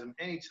chastise them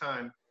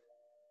anytime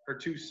her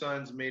two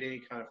sons made any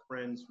kind of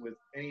friends with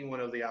anyone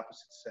of the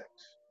opposite sex.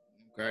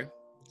 Okay.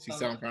 She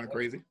sounds kind of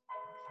crazy.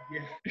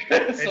 Yeah.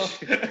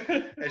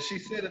 And she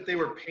said that they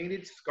were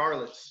painted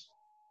scarlets,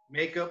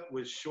 makeup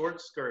with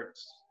short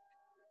skirts.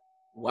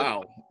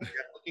 Wow.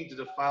 Looking to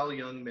defile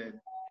young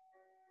men.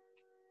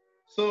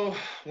 So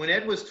when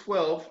Ed was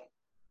 12,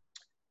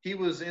 he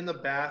was in the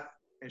bath,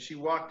 and she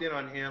walked in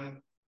on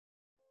him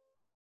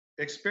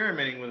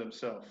experimenting with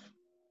himself.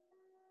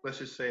 Let's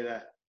just say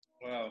that.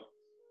 Wow.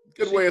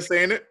 Good way of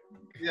saying it.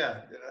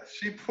 Yeah.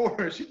 She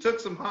took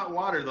some hot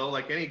water, though,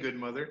 like any good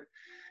mother,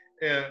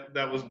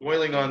 that was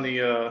boiling on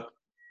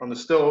the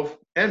stove,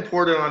 and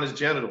poured it on his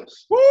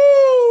genitals. Woo!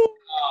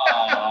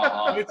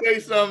 Let me tell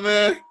you something,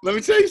 man. Let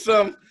me tell you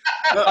something.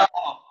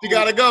 She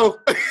gotta go.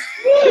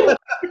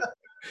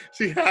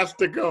 She has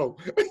to go.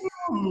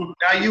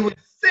 Now you would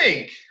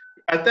think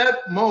at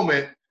that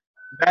moment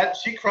that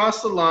she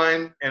crossed the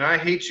line, and "I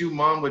hate you,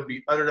 Mom" would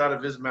be uttered out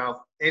of his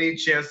mouth any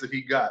chance that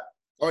he got.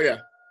 Oh yeah.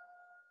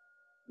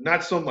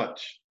 Not so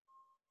much.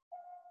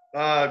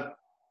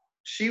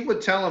 She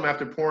would tell him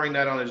after pouring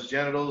that on his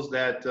genitals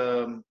that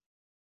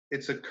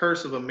it's a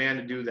curse of a man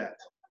to do that.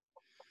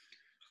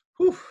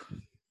 Whew.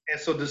 And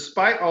so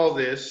despite all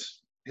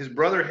this, his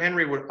brother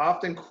Henry would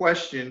often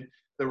question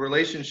the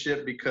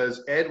relationship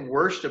because Ed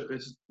worshiped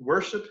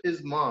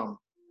his mom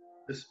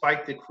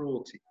despite the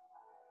cruelty.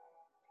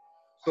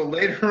 So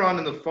later on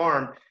in the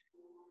farm,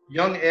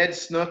 young Ed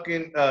snuck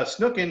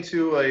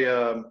into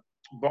a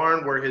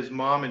barn where his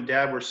mom and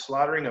dad were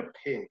slaughtering a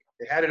pig.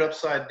 They had it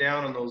upside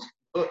down on those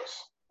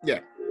hooks. Yeah.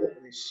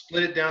 And they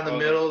split it down the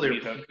middle.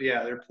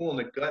 They're pulling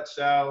the guts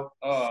out.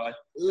 Oh,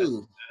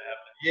 Ooh.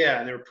 Yeah,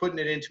 and they were putting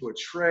it into a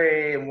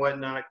tray and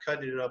whatnot,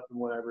 cutting it up and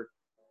whatever.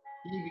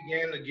 He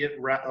began to get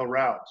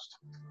aroused.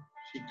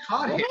 She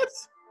caught him.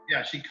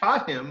 Yeah, she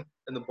caught him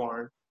in the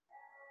barn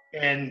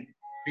and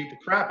beat the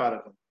crap out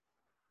of him.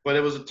 But it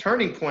was a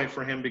turning point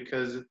for him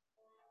because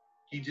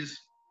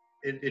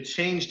it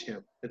changed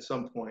him at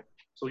some point.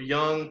 So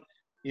young,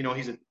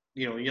 he's a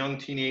young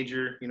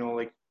teenager,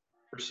 like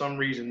for some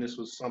reason this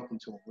was something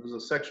to him. It was a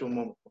sexual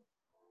moment.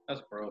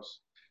 that's gross.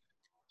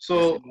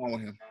 So Wrong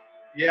with him.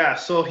 yeah,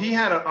 so he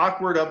had an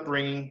awkward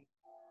upbringing,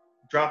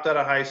 dropped out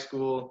of high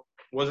school,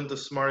 wasn't the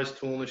smartest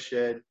tool in the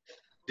shed,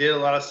 did a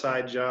lot of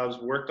side jobs,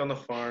 worked on the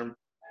farm.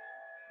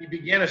 He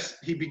began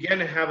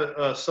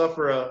to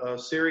suffer a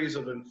series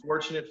of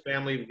unfortunate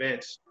family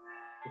events.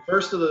 The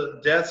first of the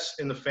deaths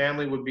in the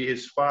family would be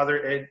his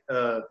father, Ed.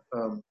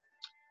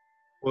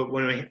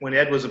 When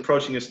Ed was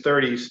approaching his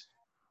 30s,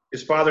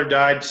 his father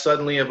died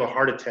suddenly of a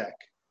heart attack.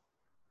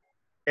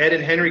 Ed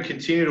and Henry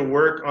continued to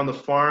work on the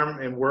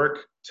farm and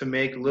work to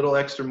make little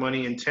extra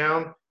money in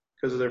town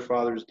because of their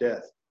father's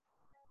death.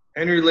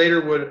 Henry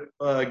later would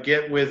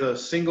get with a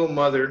single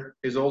mother,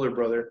 his older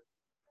brother,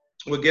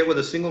 would get with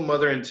a single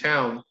mother in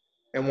town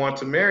and want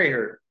to marry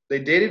her. They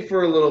dated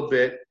for a little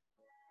bit,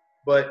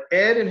 but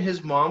Ed and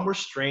his mom were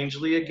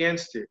strangely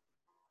against it.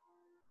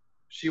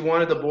 She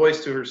wanted the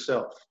boys to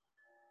herself.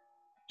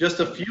 Just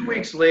a few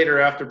weeks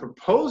later, after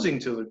proposing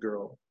to the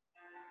girl,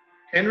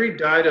 Henry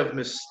died of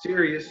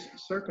mysterious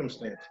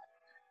circumstance,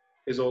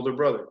 his older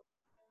brother.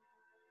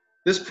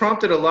 This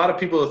prompted a lot of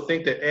people to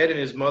think that Ed and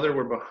his mother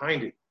were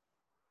behind it.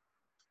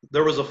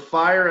 There was a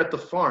fire at the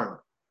farm,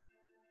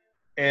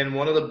 and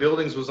one of the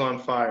buildings was on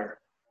fire.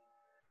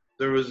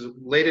 There was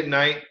late at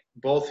night,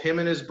 both him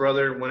and his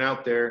brother went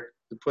out there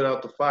to put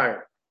out the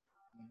fire.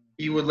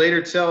 He would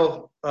later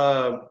tell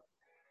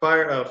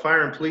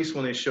fire and police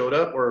when they showed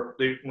up,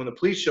 when the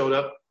police showed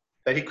up,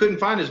 that he couldn't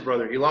find his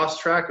brother. He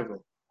lost track of him.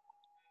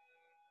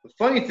 The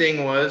funny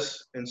thing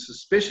was, and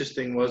suspicious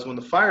thing was, when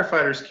the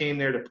firefighters came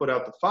there to put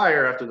out the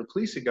fire after the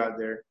police had got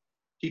there,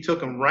 he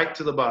took them right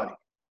to the body.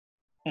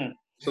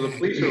 So the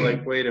police were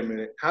like, "Wait a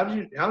minute, how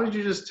did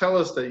you just tell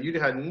us that you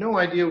had no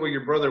idea where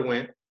your brother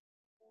went,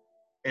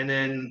 and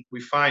then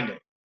we find him.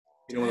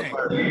 You know, when the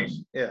fire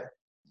goes. Yeah.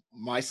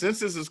 My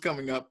census is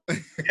coming up.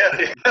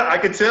 Yeah, I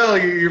can tell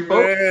you're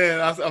focused. Man,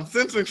 I'm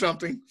sensing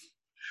something.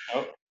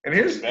 Oh, And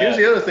here's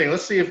the other thing.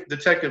 Let's see if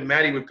Detective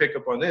Matty would pick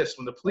up on this.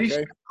 When the police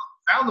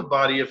found the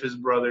body of his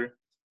brother,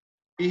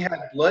 he had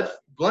blunt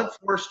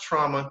force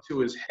trauma to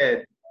his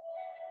head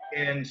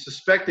and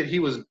suspected he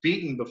was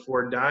beaten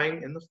before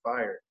dying in the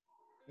fire.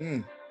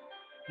 Mm.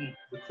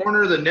 The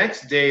coroner the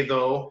next day,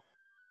 though,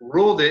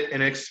 ruled it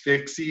an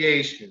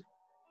asphyxiation.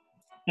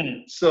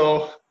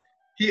 So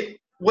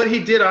what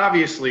he did,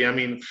 obviously, I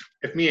mean,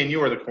 if me and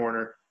you were the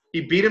coroner, he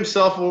beat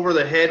himself over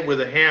the head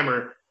with a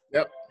hammer.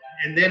 Yep.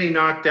 And then he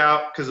knocked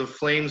out because of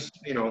flames,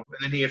 you know, and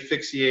then he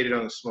asphyxiated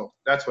on the smoke.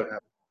 That's what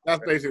happened.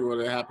 That's basically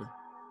what happened.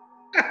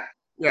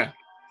 Yeah.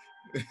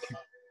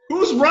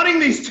 Who's running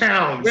these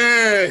towns?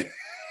 Yeah.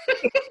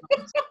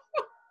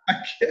 I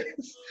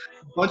guess.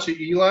 A bunch of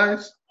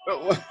Eli's.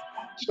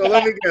 So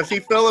let me guess. He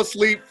fell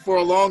asleep for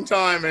a long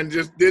time and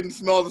just didn't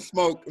smell the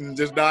smoke and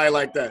just died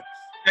like that.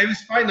 He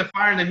was fighting the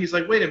fire, and then he's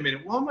like, wait a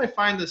minute. What am I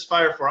fighting this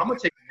fire for? I'm going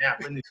to take a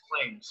nap in these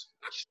flames.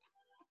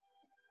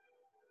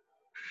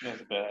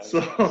 That's bad.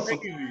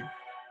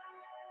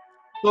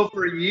 So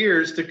for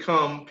years to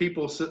come,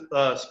 people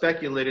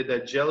speculated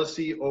that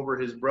jealousy over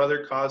his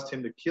brother caused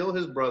him to kill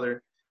his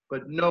brother,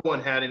 but no one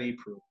had any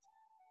proof.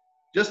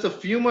 Just a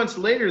few months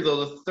later,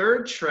 though, the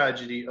third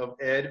tragedy of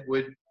Ed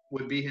would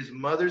be his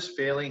mother's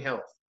failing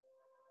health.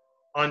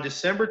 On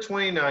December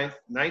 29th,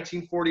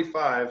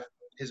 1945,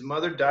 his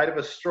mother died of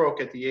a stroke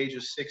at the age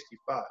of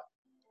 65.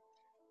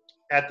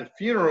 At the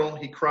funeral,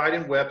 he cried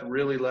and wept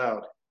really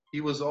loud.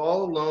 He was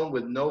all alone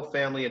with no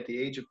family at the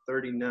age of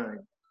 39.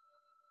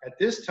 At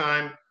this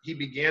time, he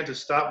began to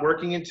stop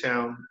working in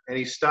town, and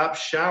he stopped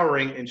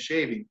showering and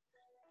shaving.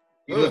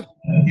 He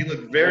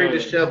looked very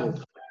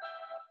disheveled.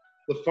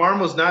 The farm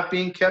was not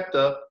being kept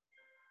up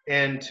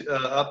and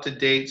up to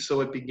date, so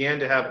it began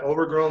to have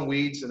overgrown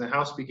weeds, and the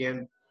house began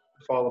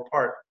to fall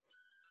apart.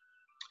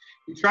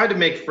 He tried to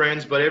make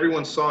friends, but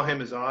everyone saw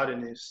him as odd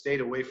and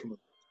stayed away from him,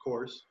 of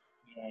course.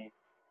 Yeah.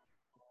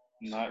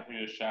 Not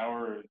going to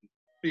shower.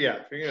 But yeah,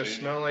 if you're going to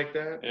smell like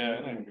that.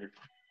 Yeah.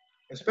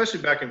 Especially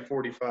back in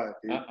 45,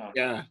 dude.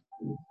 Yeah.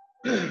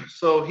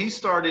 So he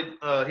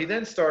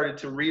then started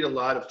to read a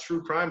lot of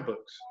true crime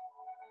books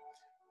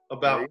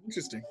Very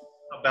interesting.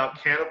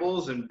 about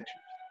cannibals and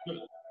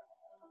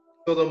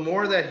so the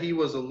more that he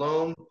was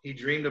alone, he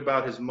dreamed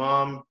about his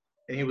mom,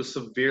 and he was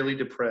severely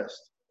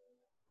depressed.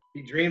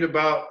 He dreamed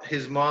about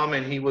his mom,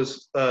 and he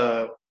was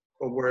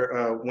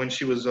when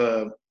she was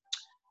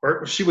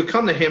or she would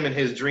come to him in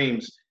his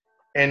dreams,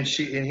 and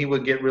he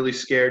would get really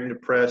scared and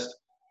depressed.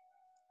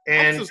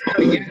 And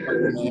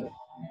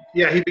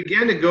he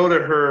began to go to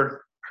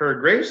her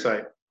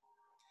gravesite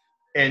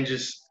and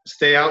just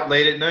stay out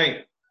late at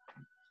night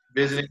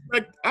visiting.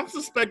 I'm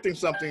suspecting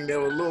something that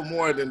was a little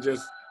more than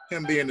just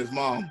him being his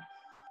mom.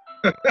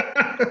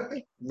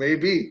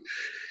 Maybe.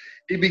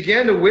 He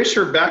began to wish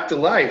her back to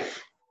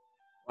life.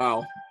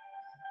 Wow.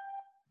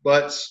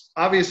 But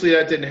obviously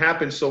that didn't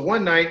happen. So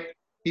one night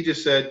he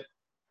just said,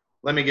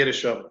 let me get a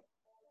shovel.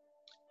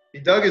 He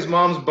dug his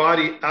mom's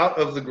body out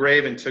of the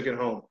grave and took it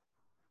home.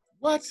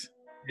 What?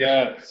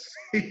 Yes.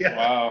 Yeah.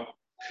 Wow.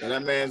 So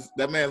that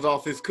man's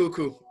off his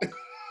cuckoo.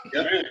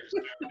 Yep.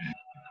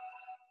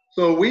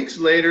 So weeks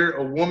later,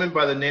 a woman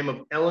by the name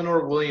of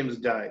Eleanor Williams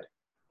died.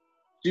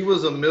 She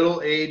was a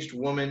middle-aged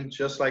woman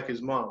just like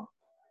his mom.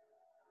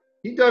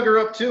 He dug her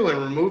up too and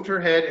removed her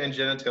head and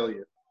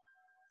genitalia.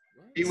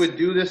 He would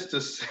do this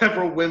to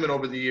several women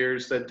over the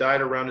years that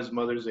died around his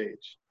mother's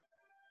age.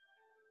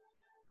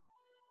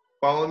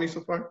 Following me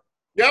so far?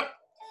 Yep,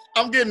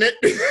 I'm getting it.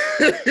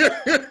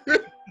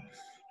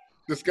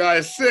 This guy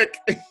is sick.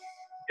 Yep.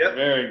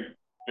 Very,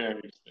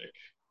 very sick.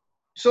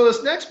 So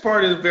this next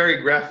part is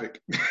very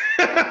graphic.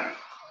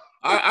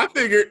 I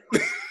figured.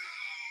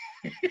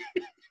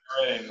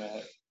 Right,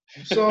 Matt.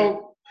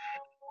 So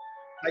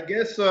I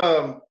guess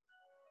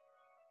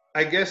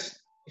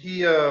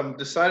he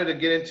decided to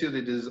get into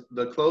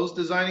the clothes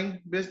designing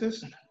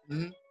business.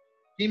 Mm-hmm.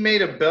 He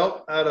made a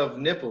belt out of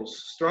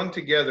nipples strung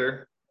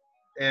together,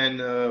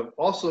 and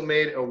also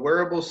made a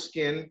wearable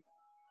skin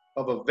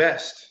of a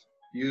vest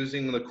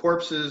using the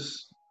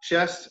corpse's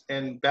chest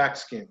and back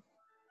skin,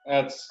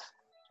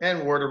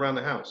 and wore it around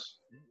the house.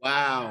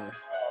 Wow.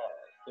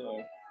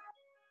 So,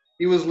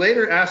 He was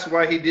later asked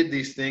why he did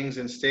these things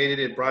and stated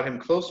it brought him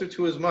closer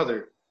to his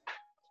mother.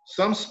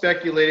 Some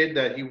speculated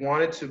that he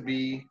wanted to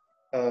be,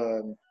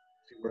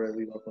 where I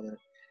leave off on that,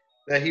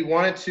 that he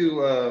wanted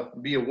to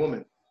be a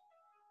woman.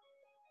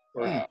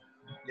 wow.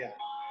 Yeah,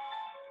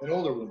 an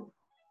older woman.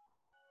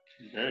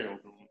 Very old.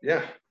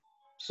 Yeah.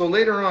 So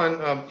later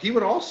on, he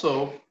would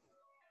also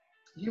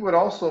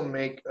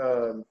make.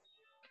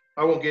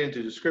 I won't get into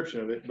the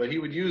description of it, but he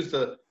would use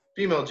the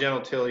female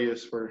genitalia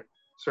for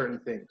certain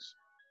things.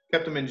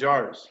 Kept them in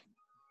jars,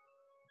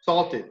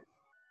 salted.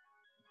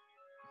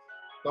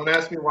 Don't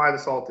ask me why the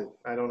salted.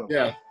 I don't know.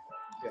 Yeah.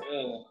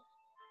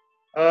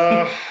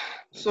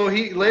 So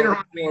he later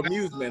on. For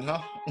amusement,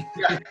 huh?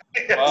 Yeah.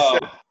 Wow.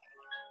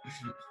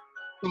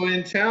 So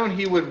in town,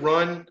 he would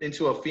run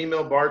into a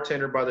female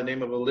bartender by the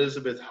name of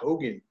Elizabeth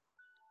Hogan.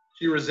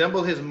 She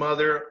resembled his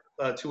mother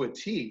to a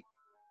T,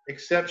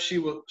 except she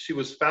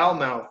was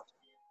foul-mouthed,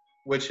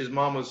 which his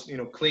mom was,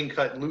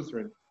 clean-cut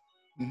Lutheran.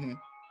 Mm-hmm.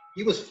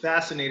 He was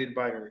fascinated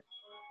by her.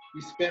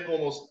 He spent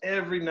almost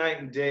every night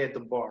and day at the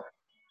bar.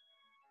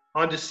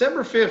 On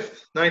December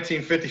 5th,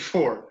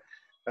 1954,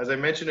 as I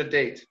mentioned a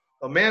date,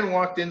 a man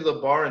walked into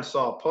the bar and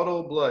saw a puddle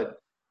of blood.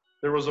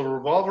 There was a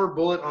revolver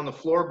bullet on the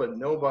floor, but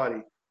no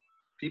body.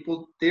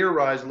 People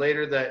theorized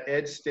later that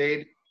Ed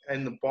stayed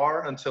in the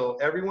bar until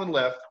everyone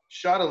left,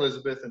 shot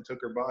Elizabeth, and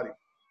took her body.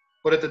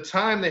 But at the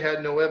time, they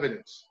had no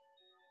evidence.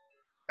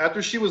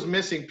 After she was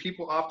missing,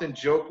 people often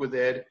joked with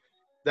Ed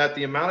that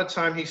the amount of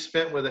time he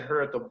spent with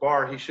her at the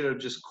bar, he should have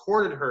just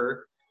courted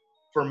her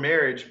for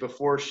marriage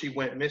before she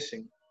went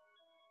missing.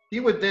 He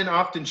would then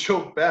often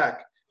joke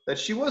back that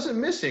she wasn't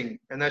missing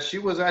and that she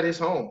was at his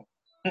home.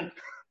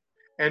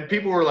 And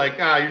people were like,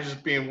 you're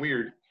just being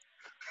weird.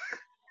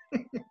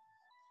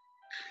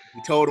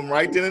 He told him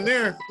right then and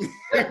there.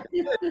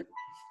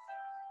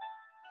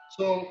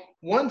 So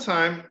one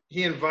time,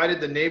 he invited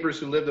the neighbors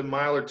who lived a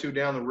mile or two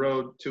down the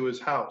road to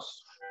his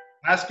house,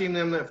 asking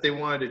them if they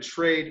wanted to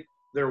trade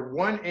their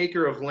 1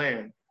 acre of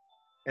land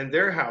and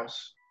their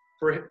house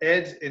for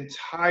Ed's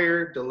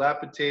entire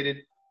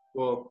dilapidated,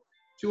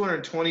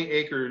 220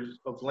 acres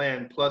of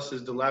land plus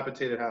his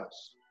dilapidated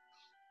house.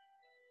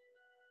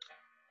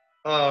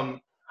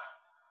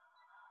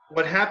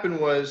 What happened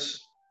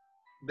was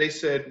they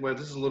said, well,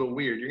 this is a little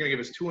weird. You're going to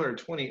give us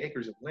 220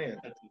 acres of land.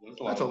 That's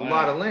a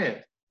lot of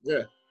land.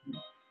 Yeah.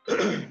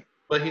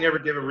 But he never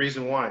gave a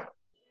reason why.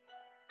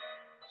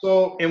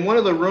 So in one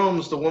of the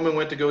rooms, the woman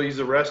went to go use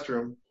the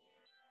restroom,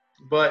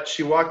 but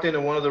she walked into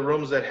one of the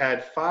rooms that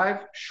had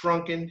 5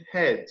 shrunken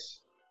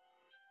heads,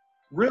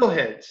 real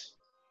heads,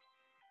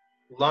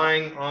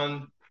 lying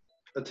on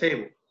a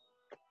table.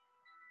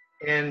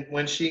 And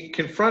when she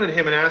confronted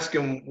him and asked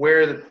him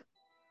where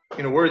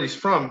are these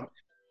from,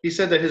 he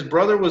said that his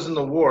brother was in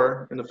the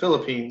war in the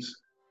Philippines,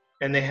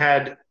 and they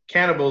had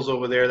cannibals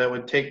over there that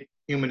would take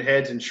human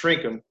heads and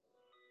shrink them,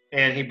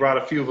 and he brought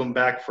a few of them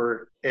back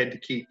for Ed to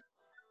keep.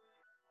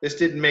 This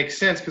didn't make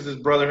sense because his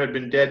brother had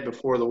been dead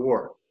before the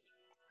war.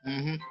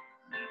 Mm-hmm.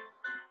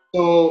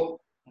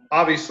 So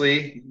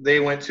obviously they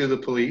went to the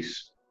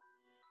police,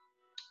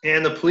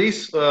 and the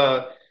police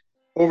over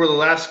the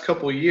last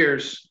couple of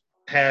years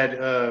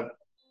had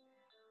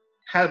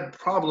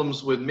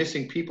problems with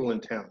missing people in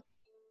town.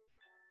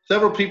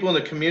 Several people in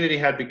the community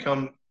had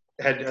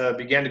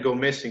began to go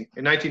missing.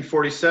 In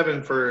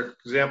 1947, for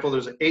example,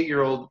 there's an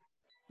 8-year-old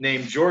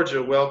named Georgia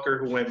Welker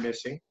who went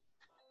missing.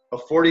 A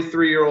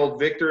 43-year-old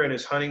Victor and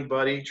his hunting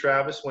buddy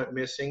Travis went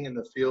missing in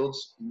the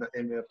fields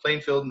in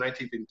Plainfield in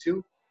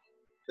 1952.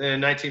 Then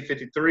in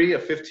 1953, a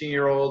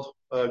 15-year-old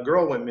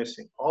girl went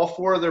missing. All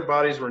 4 of their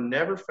bodies were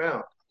never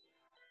found.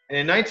 And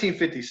in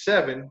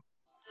 1957,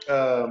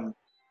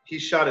 he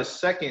shot his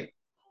second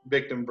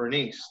victim,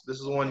 Bernice. This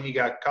is the one he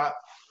got caught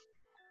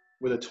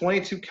with a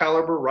 .22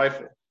 caliber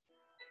rifle.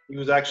 He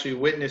was actually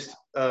witnessed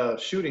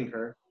shooting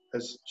her,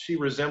 as she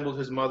resembled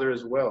his mother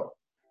as well.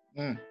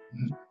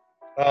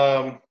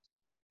 Mm-hmm.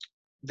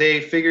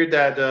 They figured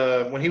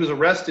that when he was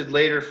arrested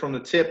later from the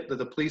tip that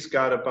the police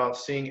got about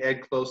seeing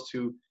Ed close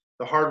to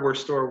the hardware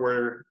store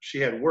where she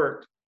had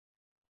worked,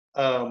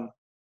 on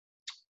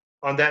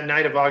that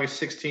night of August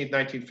 16,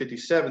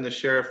 1957, the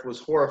sheriff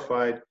was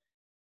horrified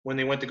when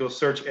they went to go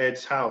search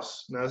Ed's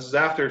house. Now, this is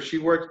after she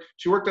worked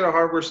at a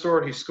hardware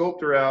store. He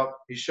scoped her out.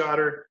 He shot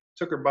her,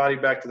 took her body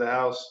back to the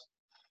house.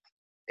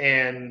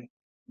 And,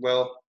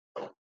 well,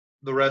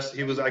 the rest,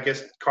 he was, I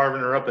guess,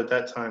 carving her up at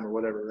that time or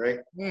whatever, right?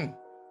 Mm.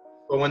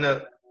 But when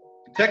the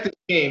detective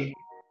came,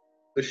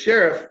 the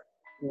sheriff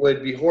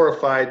would be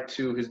horrified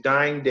to his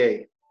dying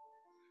day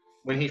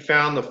when he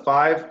found the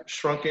 5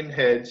 shrunken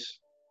heads,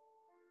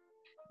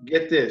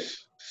 get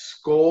this,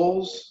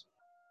 skulls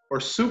or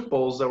soup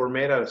bowls that were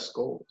made out of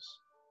skulls.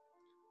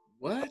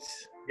 What?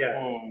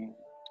 Yeah.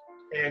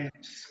 And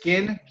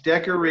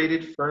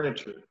skin-decorated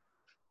furniture.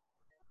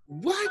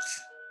 What?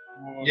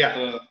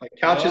 Yeah, like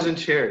couches and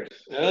chairs.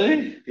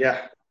 Really?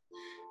 Yeah.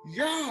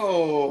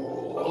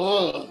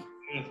 Yo.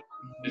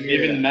 You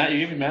even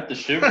met the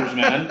shivers,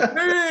 man.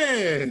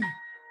 Man.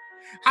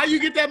 How you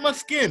get that much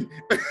skin?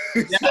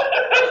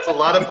 That's a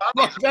lot of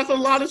bodies. That's a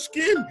lot of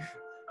skin.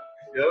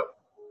 Yep.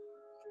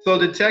 So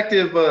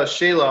Detective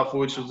Shaloff,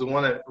 which was the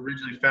one that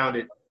originally found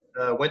it,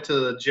 went to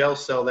the jail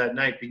cell that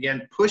night,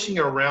 began pushing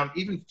him around,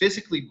 even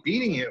physically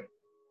beating him,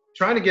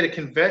 trying to get a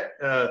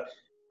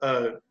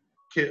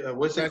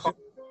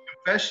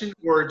confession,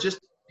 or just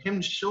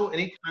him show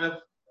any kind of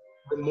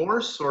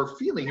remorse or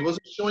feeling. He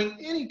wasn't showing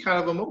any kind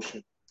of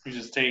emotion. He was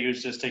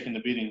just taking the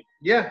beating.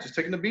 Yeah, just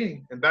taking the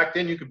beating. And back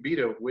then you could beat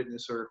a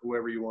witness or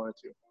whoever you wanted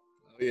to.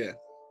 Oh, yeah.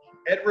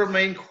 Ed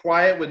remained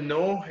quiet with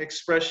no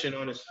expression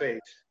on his face.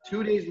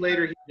 2 days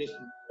later, he just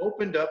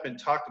opened up and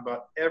talked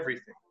about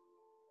everything.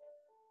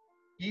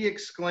 He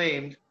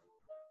exclaimed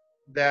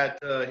that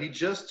he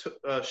just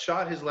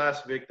shot his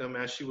last victim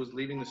as she was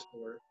leaving the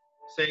store,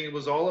 saying it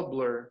was all a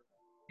blur.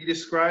 He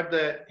described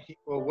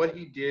what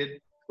he did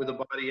with the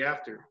body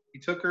after. He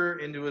took her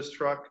into his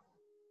truck,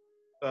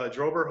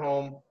 drove her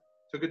home,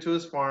 took her to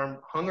his farm,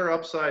 hung her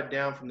upside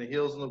down from the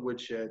heels in the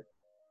woodshed,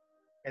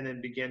 and then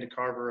began to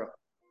carve her up.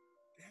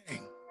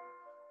 Dang.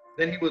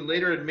 Then he would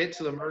later admit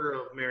to the murder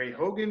of Mary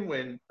Hogan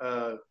when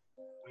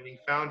he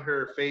found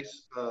her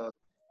face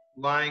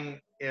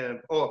lying in.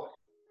 Oh,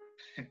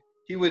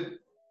 he would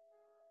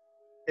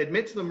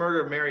admit to the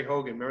murder of Mary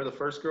Hogan. Remember the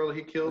first girl that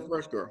he The killed?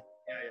 first girl.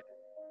 Yeah.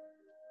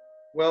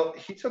 Well,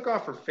 he took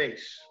off her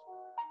face.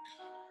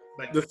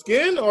 Like The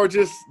skin or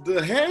just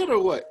the head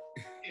or what?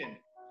 skin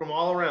from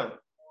all around.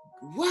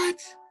 What?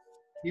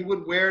 He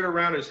would wear it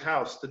around his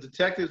house. The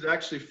detectives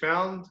actually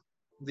found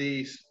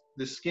the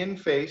skin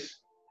face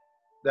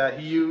that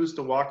he used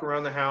to walk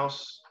around the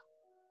house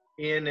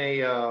in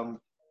a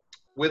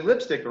with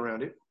lipstick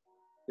around it.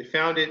 They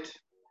found it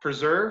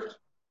preserved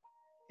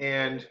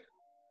and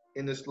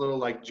in this little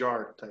like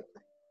jar type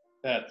thing.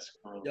 That's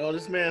gross. Yo,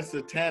 this man's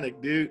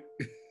satanic, dude.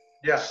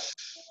 Yeah.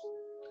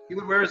 He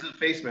would wear it as a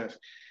face mask.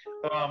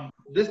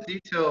 This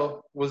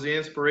detail was the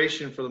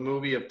inspiration for the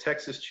movie of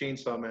Texas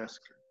Chainsaw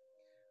Massacre.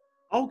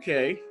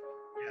 Okay.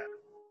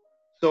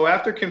 So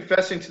after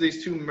confessing to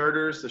these two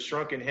murders, the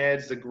shrunken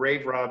heads, the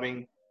grave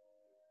robbing,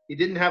 he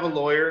didn't have a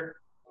lawyer,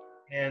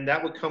 and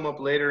that would come up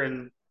later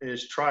in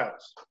his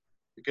trials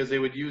because they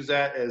would use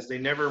that as they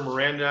never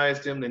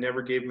Mirandized him. They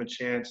never gave him a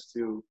chance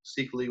to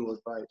seek legal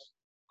advice.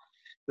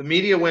 The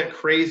media went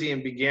crazy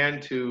and began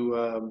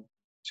to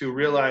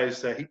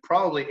realize that he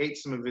probably ate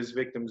some of his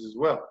victims as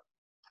well,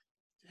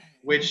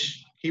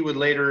 which he would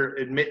later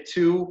admit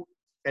to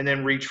and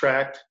then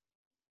retract.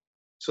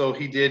 So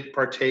he did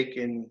partake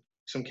in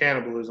some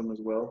cannibalism as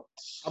well.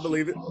 I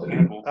believe it.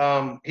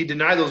 He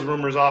denied those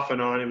rumors off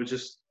and on. It was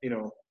just,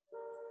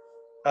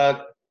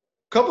 a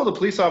couple of the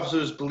police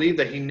officers believed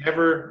that he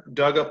never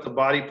dug up the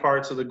body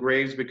parts of the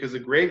graves because the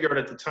graveyard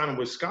at the time in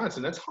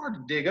Wisconsin, that's hard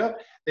to dig up.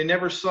 They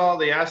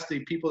asked the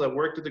people that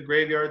worked at the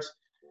graveyards,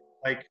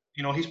 like,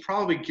 he's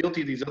probably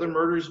guilty of these other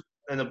murders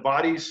and the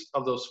bodies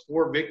of those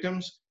 4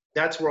 victims.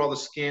 That's where all the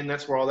skin,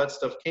 that's where all that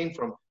stuff came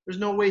from. There's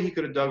no way he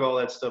could have dug all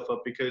that stuff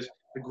up because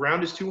the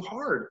ground is too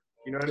hard.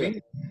 You know what I mean?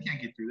 You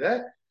can't get through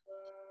that.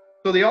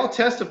 So they all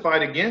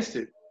testified against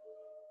it.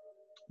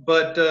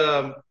 But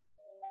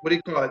what do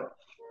you call it?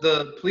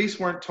 The police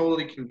weren't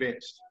totally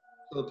convinced.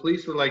 So the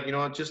police were like,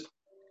 there's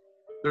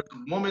a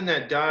woman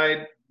that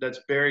died that's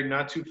buried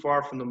not too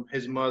far from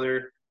his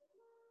mother.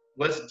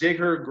 Let's dig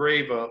her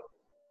grave up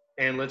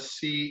and let's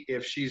see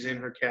if she's in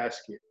her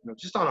casket.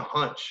 Just on a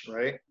hunch,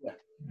 right? Yeah.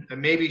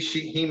 And maybe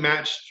she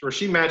matched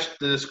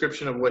the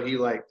description of what he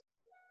liked.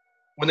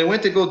 When they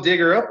went to go dig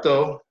her up,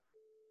 though,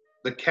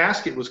 the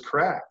casket was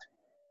cracked.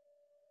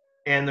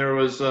 And there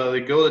was,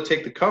 they go to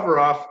take the cover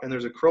off, and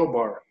there's a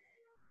crowbar.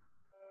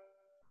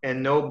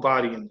 And no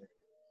body in there.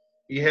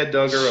 He had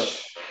dug her up.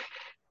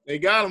 They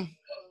got him.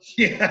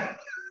 Yeah.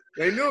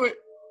 They knew it.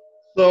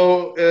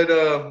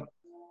 So,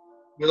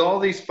 with all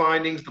these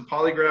findings, the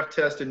polygraph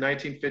test in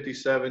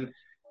 1957,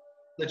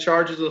 the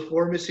charges of the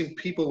 4 missing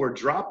people were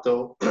dropped,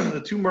 though. The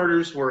 2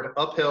 murders were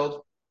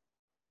upheld,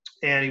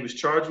 and he was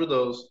charged with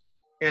those.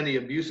 And the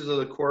abuses of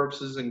the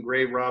corpses and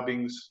grave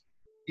robbings.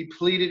 He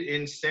pleaded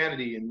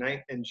insanity in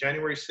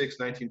January 6,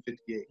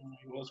 1958. It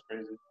was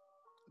crazy.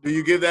 Do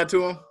you give that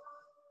to him?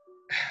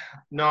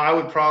 No, I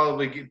would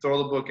probably throw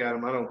the book at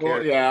him. I don't care.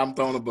 Well, yeah, I'm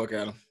throwing a book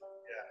at him.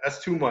 Yeah,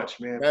 that's too much,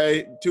 man.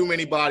 Hey, too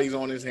many bodies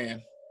on his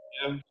hand.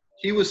 Yeah.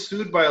 He was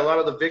sued by a lot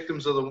of the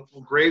victims of the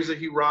graves that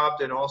he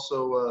robbed and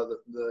also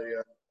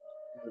the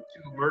 2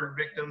 murdered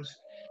victims.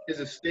 His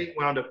estate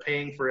wound up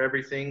paying for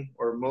everything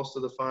or most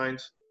of the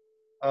fines.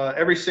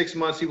 Every 6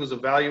 months, he was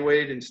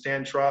evaluated and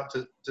stand trial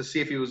to see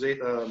if he was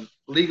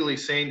legally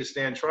sane to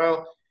stand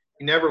trial.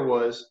 He never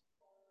was.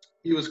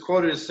 He was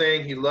quoted as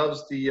saying he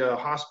loves the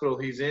hospital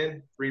he's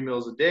in, 3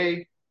 meals a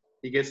day.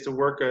 He gets to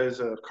work as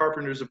a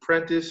carpenter's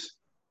apprentice,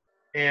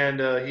 and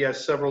he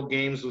has several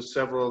games with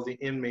several of the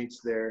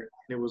inmates there.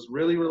 And it was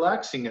really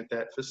relaxing at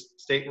that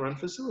state-run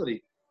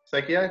facility,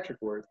 psychiatric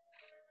ward.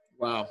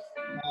 Wow.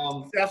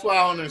 That's why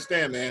I don't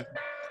understand, man.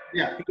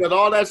 Yeah. He got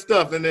all that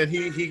stuff, and then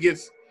he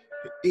gets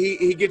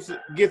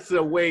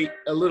away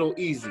a little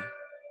easy.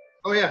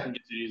 Oh yeah. It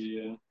gets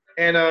easy, yeah.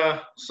 And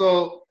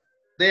so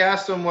they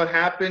asked him what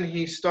happened.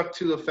 He stuck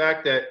to the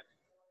fact that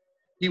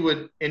he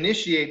would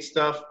initiate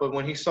stuff, but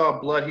when he saw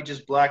blood, he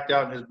just blacked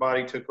out and his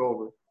body took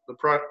over. The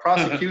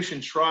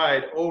prosecution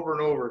tried over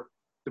and over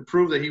to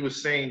prove that he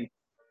was sane.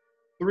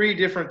 3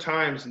 different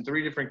times in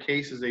 3 different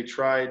cases, they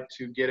tried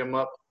to get him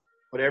up,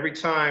 but every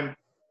time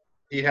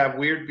he'd have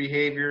weird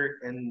behavior,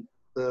 and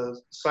the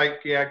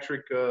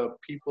psychiatric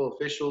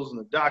officials and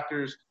the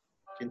doctors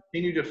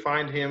continue to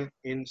find him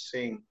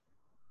insane.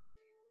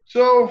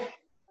 So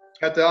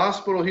at the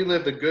hospital, he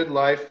lived a good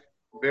life,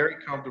 very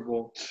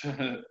comfortable.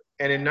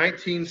 And in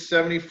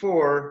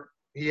 1974,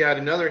 he had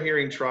another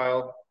hearing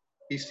trial.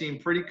 He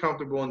seemed pretty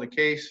comfortable in the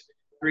case.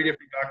 3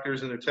 different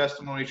doctors in their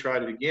testimony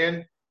tried it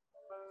again.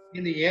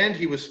 In the end,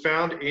 he was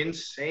found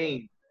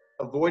insane,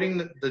 avoiding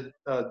the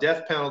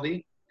death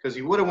penalty, because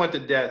he would have went to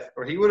death,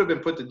 or he would have been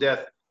put to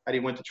death had he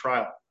went to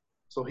trial.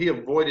 So he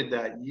avoided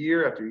that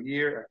year after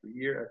year after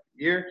year after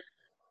year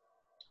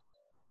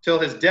till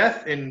his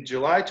death in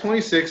July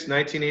 26,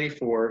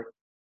 1984,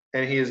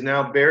 and he is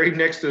now buried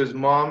next to his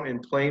mom in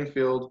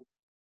Plainfield,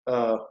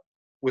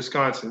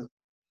 Wisconsin.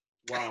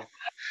 Wow.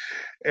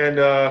 And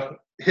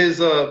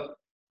his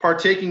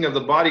partaking of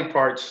the body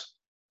parts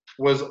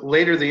was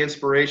later the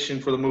inspiration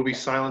for the movie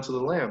Silence of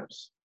the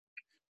Lambs.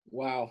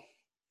 Wow.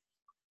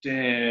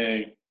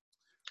 Dang.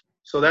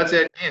 So that's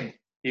Ed Gein.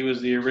 He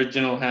was the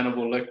original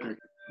Hannibal Lecter.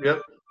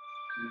 Yep.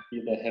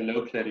 Be the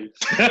Hello Kitty.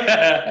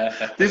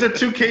 These are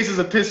two cases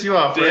that piss you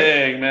off, right?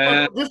 Dang,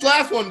 man. This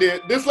last one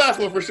did. This last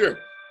one for sure.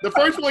 The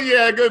first one,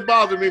 yeah, it could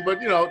bother me, but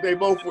they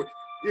both were.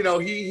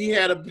 He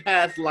had a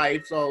past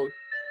life, so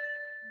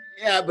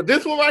yeah. But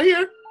this one right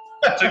here,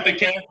 Took the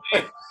camera.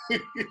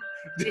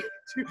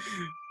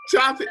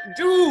 chop it,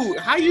 dude.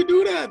 How you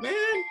do that,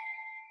 man?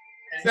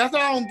 That's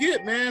all I don't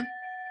get, man.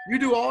 You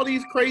do all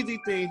these crazy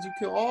things. You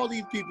kill all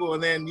these people,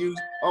 and then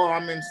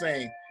I'm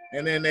insane.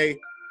 And then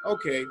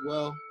okay,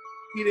 well,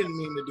 he didn't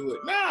mean to do it.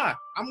 Nah,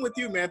 I'm with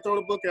you, man. Throw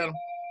the book at him.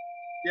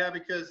 Yeah,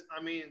 because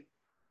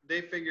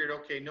they figured,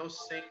 okay, no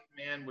sane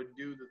man would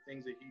do the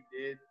things that he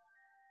did,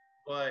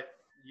 but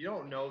you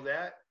don't know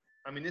that.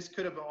 This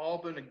could have all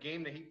been a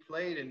game that he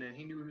played, and then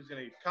he knew he was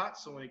going to get caught.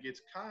 So when he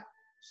gets caught,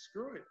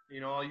 screw it.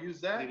 I'll use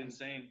that. He's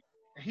insane.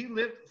 He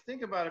lived.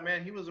 Think about it,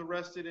 man. He was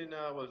arrested in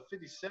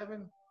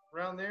 57,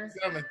 around there.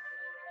 7.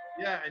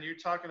 Yeah, and you're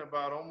talking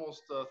about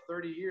almost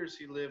 30 years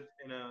he lived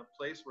in a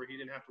place where he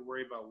didn't have to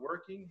worry about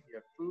working. He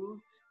had food.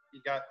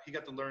 He got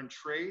to learn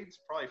trades.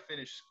 Probably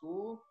finish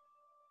school.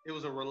 It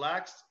was a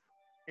relaxed,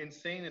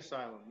 insane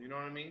asylum. You know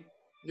what I mean?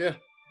 Yeah.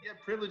 He had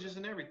privileges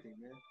and everything,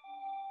 man.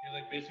 He's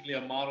like basically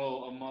a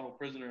model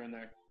prisoner in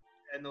there.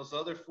 And those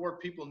other 4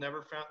 people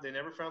never found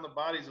the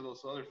bodies of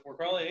those other 4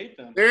 Probably ate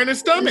them. They're in his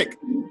stomach.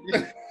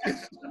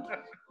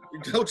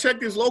 Go check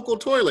his local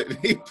toilet.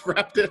 He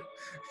wrapped it.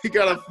 He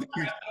got a.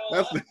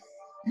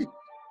 He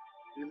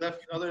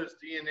left others'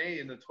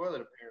 DNA in the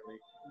toilet, apparently.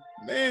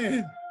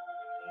 Man.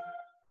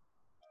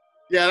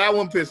 Yeah, that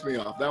one pissed me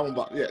off. That one.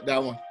 Yeah,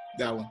 that one.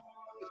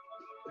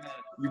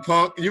 You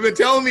punk. You've been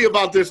telling me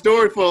about this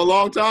story for a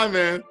long time,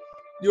 man.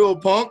 You a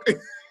punk.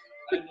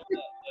 I know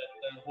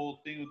that whole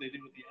thing what they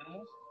did with the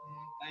animals.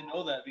 I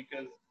know that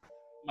because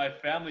my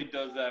family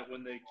does that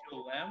when they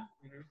kill lamb.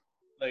 Mm-hmm.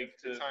 Like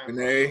to.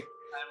 Renee.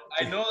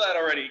 I know that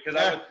already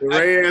because the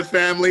Reyes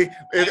family.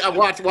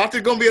 Watch.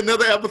 It's gonna be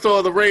another episode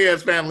of the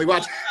Reyes family.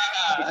 Watch.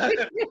 I've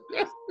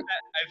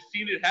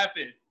seen it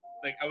happen.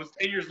 Like I was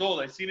 10 years old.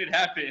 I've seen it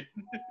happen.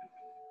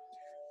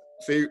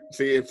 See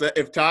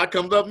if Todd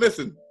comes up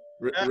missing,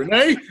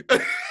 Renee.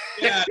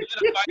 Yeah, you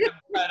gotta find him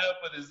tied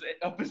up with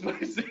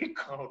his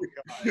ankle. Oh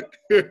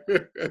God.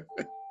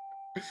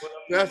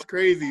 That's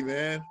crazy,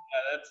 man.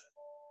 Yeah, that's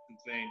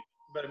insane.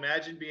 But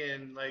imagine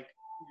being like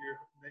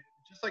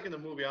just like in the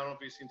movie. I don't know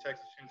if you've seen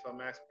Texas Chainsaw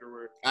Massacre,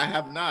 where I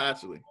have not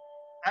actually.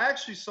 I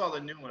actually saw the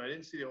new one. I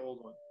didn't see the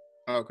old one.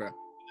 Okay.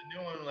 The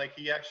new one, like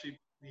he hooks them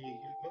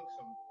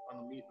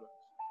on the meat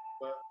hooks,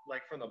 but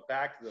like from the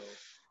back though.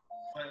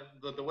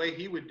 But the way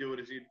he would do it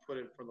is he'd put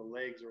it from the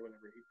legs or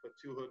whatever. He'd put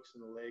 2 hooks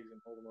in the legs and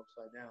hold them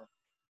upside down.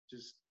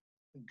 Just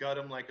gut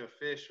them like a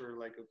fish or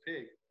like a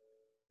pig.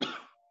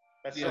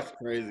 That's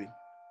crazy.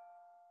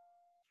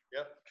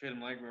 Yep. Treat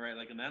him like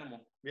an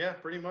animal. Yeah,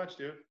 pretty much,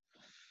 dude.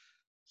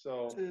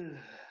 So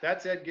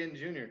that's Ed Gein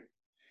Jr.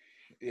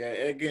 Yeah,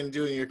 Ed Gein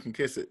Jr. can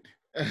kiss it.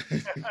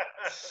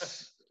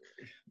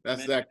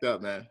 That's zacked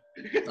up, man.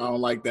 I don't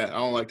like that. I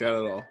don't like that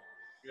at all.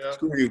 Yeah.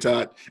 Screw you,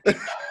 Todd. I'm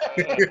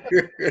telling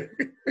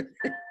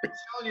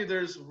you,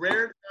 there's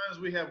rare times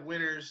we have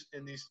winners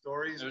in these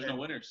stories. There's no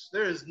winners.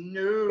 There's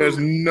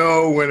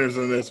no winners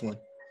in this one.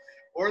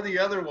 Or the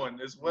other one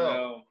as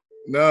well.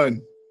 No.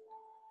 None.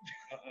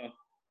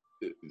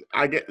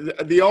 I get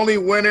the only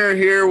winner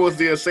here was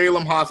the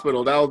Salem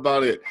Hospital. That was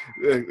about it.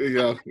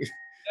 Yeah.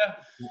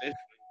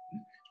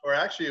 Or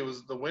actually,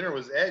 the winner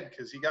was Ed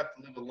because he got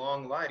to live a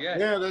long life.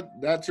 Yeah,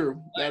 that's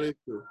true. That is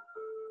true.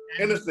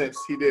 In a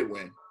sense, he did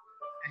win.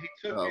 And he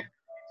took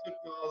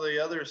all the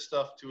other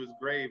stuff to his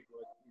grave,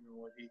 but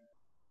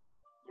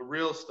the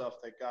real stuff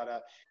that got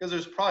out. Because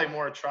there's probably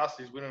more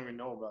atrocities we don't even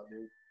know about,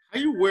 dude. How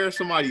you wear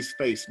somebody's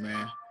face,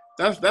 man?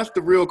 That's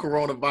the real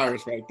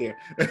coronavirus right there.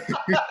 The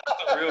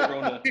real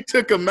Rona. He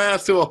took a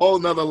mask to a whole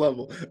nother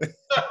level.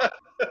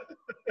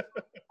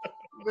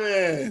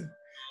 Man.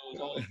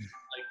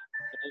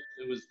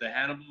 It was the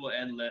Hannibal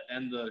and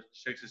the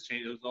Texas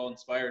Chainsaw. It was all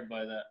inspired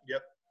by that.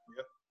 Yep.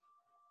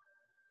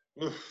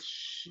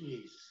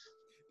 Jeez.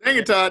 Dang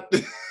it, Todd.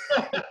 Dude,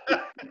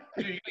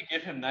 you're gonna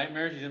give him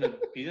nightmares.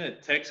 He's gonna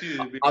text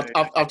you. And be like,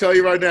 I'll tell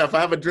you right now. If I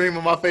have a dream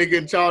of my face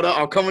getting chawed up,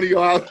 I'll come into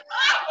your house.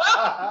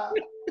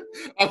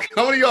 I'm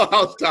coming to your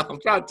house, Tom. I'm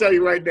trying to tell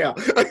you right now.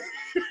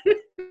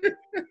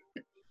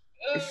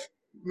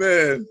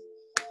 Man.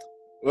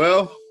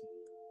 Well,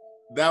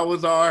 that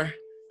was our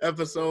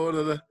episode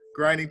of the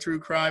Grinding True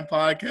Crime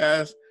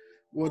podcast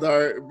with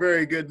our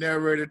very good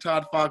narrator,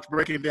 Todd Fox,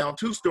 breaking down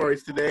 2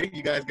 stories today.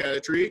 You guys got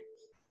a treat.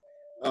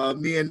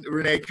 me and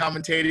Renee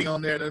commentating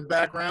on there in the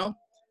background.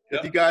 Yep.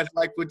 If you guys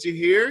like what you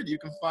hear, you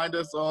can find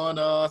us on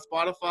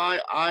Spotify,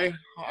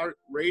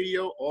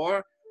 iHeartRadio,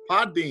 or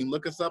Podbean.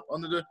 Look us up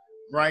under the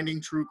Grinding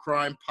True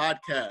Crime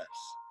Podcast.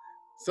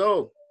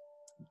 So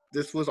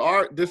this was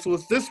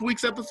this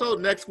week's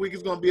episode. Next week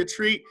is going to be a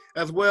treat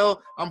as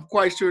well. I'm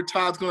quite sure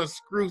Todd's going to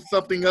screw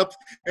something up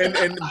and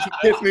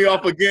piss me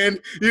off again.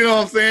 You know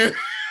what I'm saying?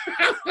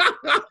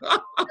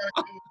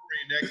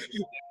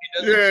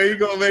 Yeah, he's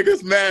gonna make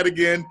us mad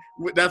again.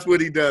 That's what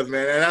he does,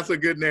 man, and that's a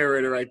good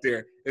narrator right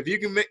there. If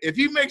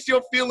he makes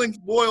your feelings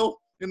boil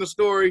in the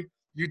story,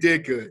 you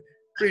did good.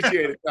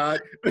 Appreciate it, Todd.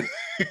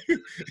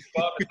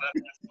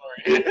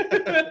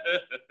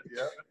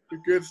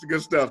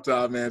 Good stuff,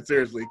 Todd, man.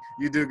 Seriously,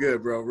 you do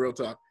good, bro. Real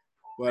talk.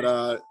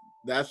 But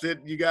that's it,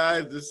 you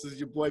guys. This is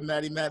your boy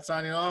Matty Matt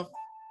signing off.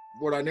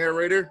 Board our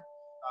narrator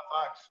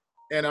Fox.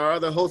 and our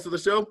other host of the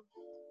show,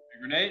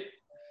 Grenade.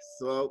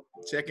 So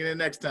checking in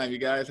next time, you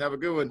guys. Have a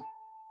good one.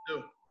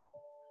 Dude.